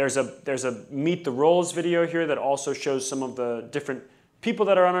 There's a Meet the Roles video here that also shows some of the different people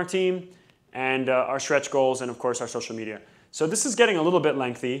that are on our team, and our stretch goals, and of course our social media. So this is getting a little bit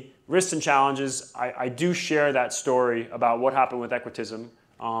lengthy. Risks and challenges, I do share that story about what happened with Equitism.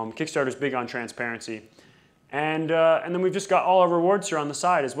 Kickstarter's big on transparency. And then we've just got all our rewards here on the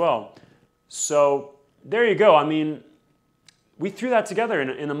side as well. So there you go. I mean, we threw that together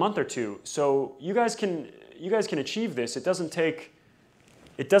in a month or two. So you guys can achieve this. It doesn't take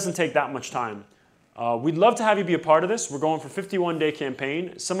that much time. We'd love to have you be a part of this. We're going for a 51-day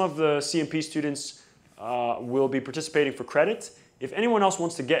campaign. Some of the CMP students will be participating for credit. If anyone else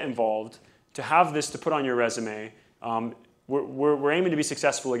wants to get involved, to have this to put on your resume, we're aiming to be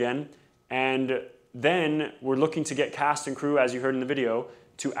successful again. And then we're looking to get cast and crew, as you heard in the video,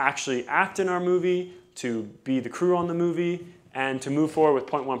 to actually act in our movie, to be the crew on the movie, and to move forward with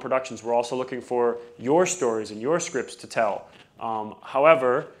Point One Productions. We're also looking for your stories and your scripts to tell.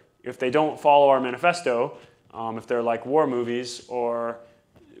 However, if they don't follow our manifesto, if they're like war movies or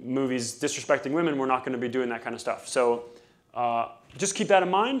movies disrespecting women, we're not going to be doing that kind of stuff. So just keep that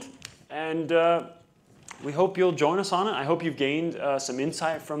in mind, and we hope you'll join us on it. I hope you've gained some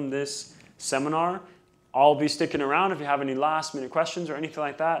insight from this seminar. I'll be sticking around if you have any last-minute questions or anything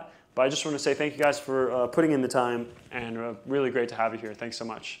like that. But I just want to say thank you guys for putting in the time, and really great to have you here. Thanks so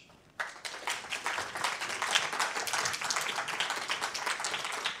much.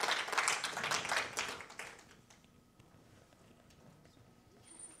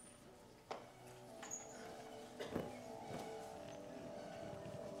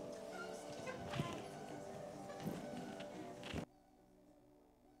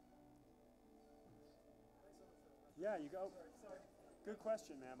 Yeah, you go. Good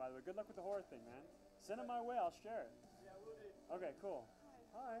question, man, by the way. Good luck with the horror thing, man. Send it my way. I'll share it. Yeah, we'll do. Okay, cool.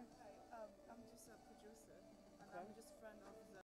 Hi. Hi. I'm just a producer, and I'm just friend of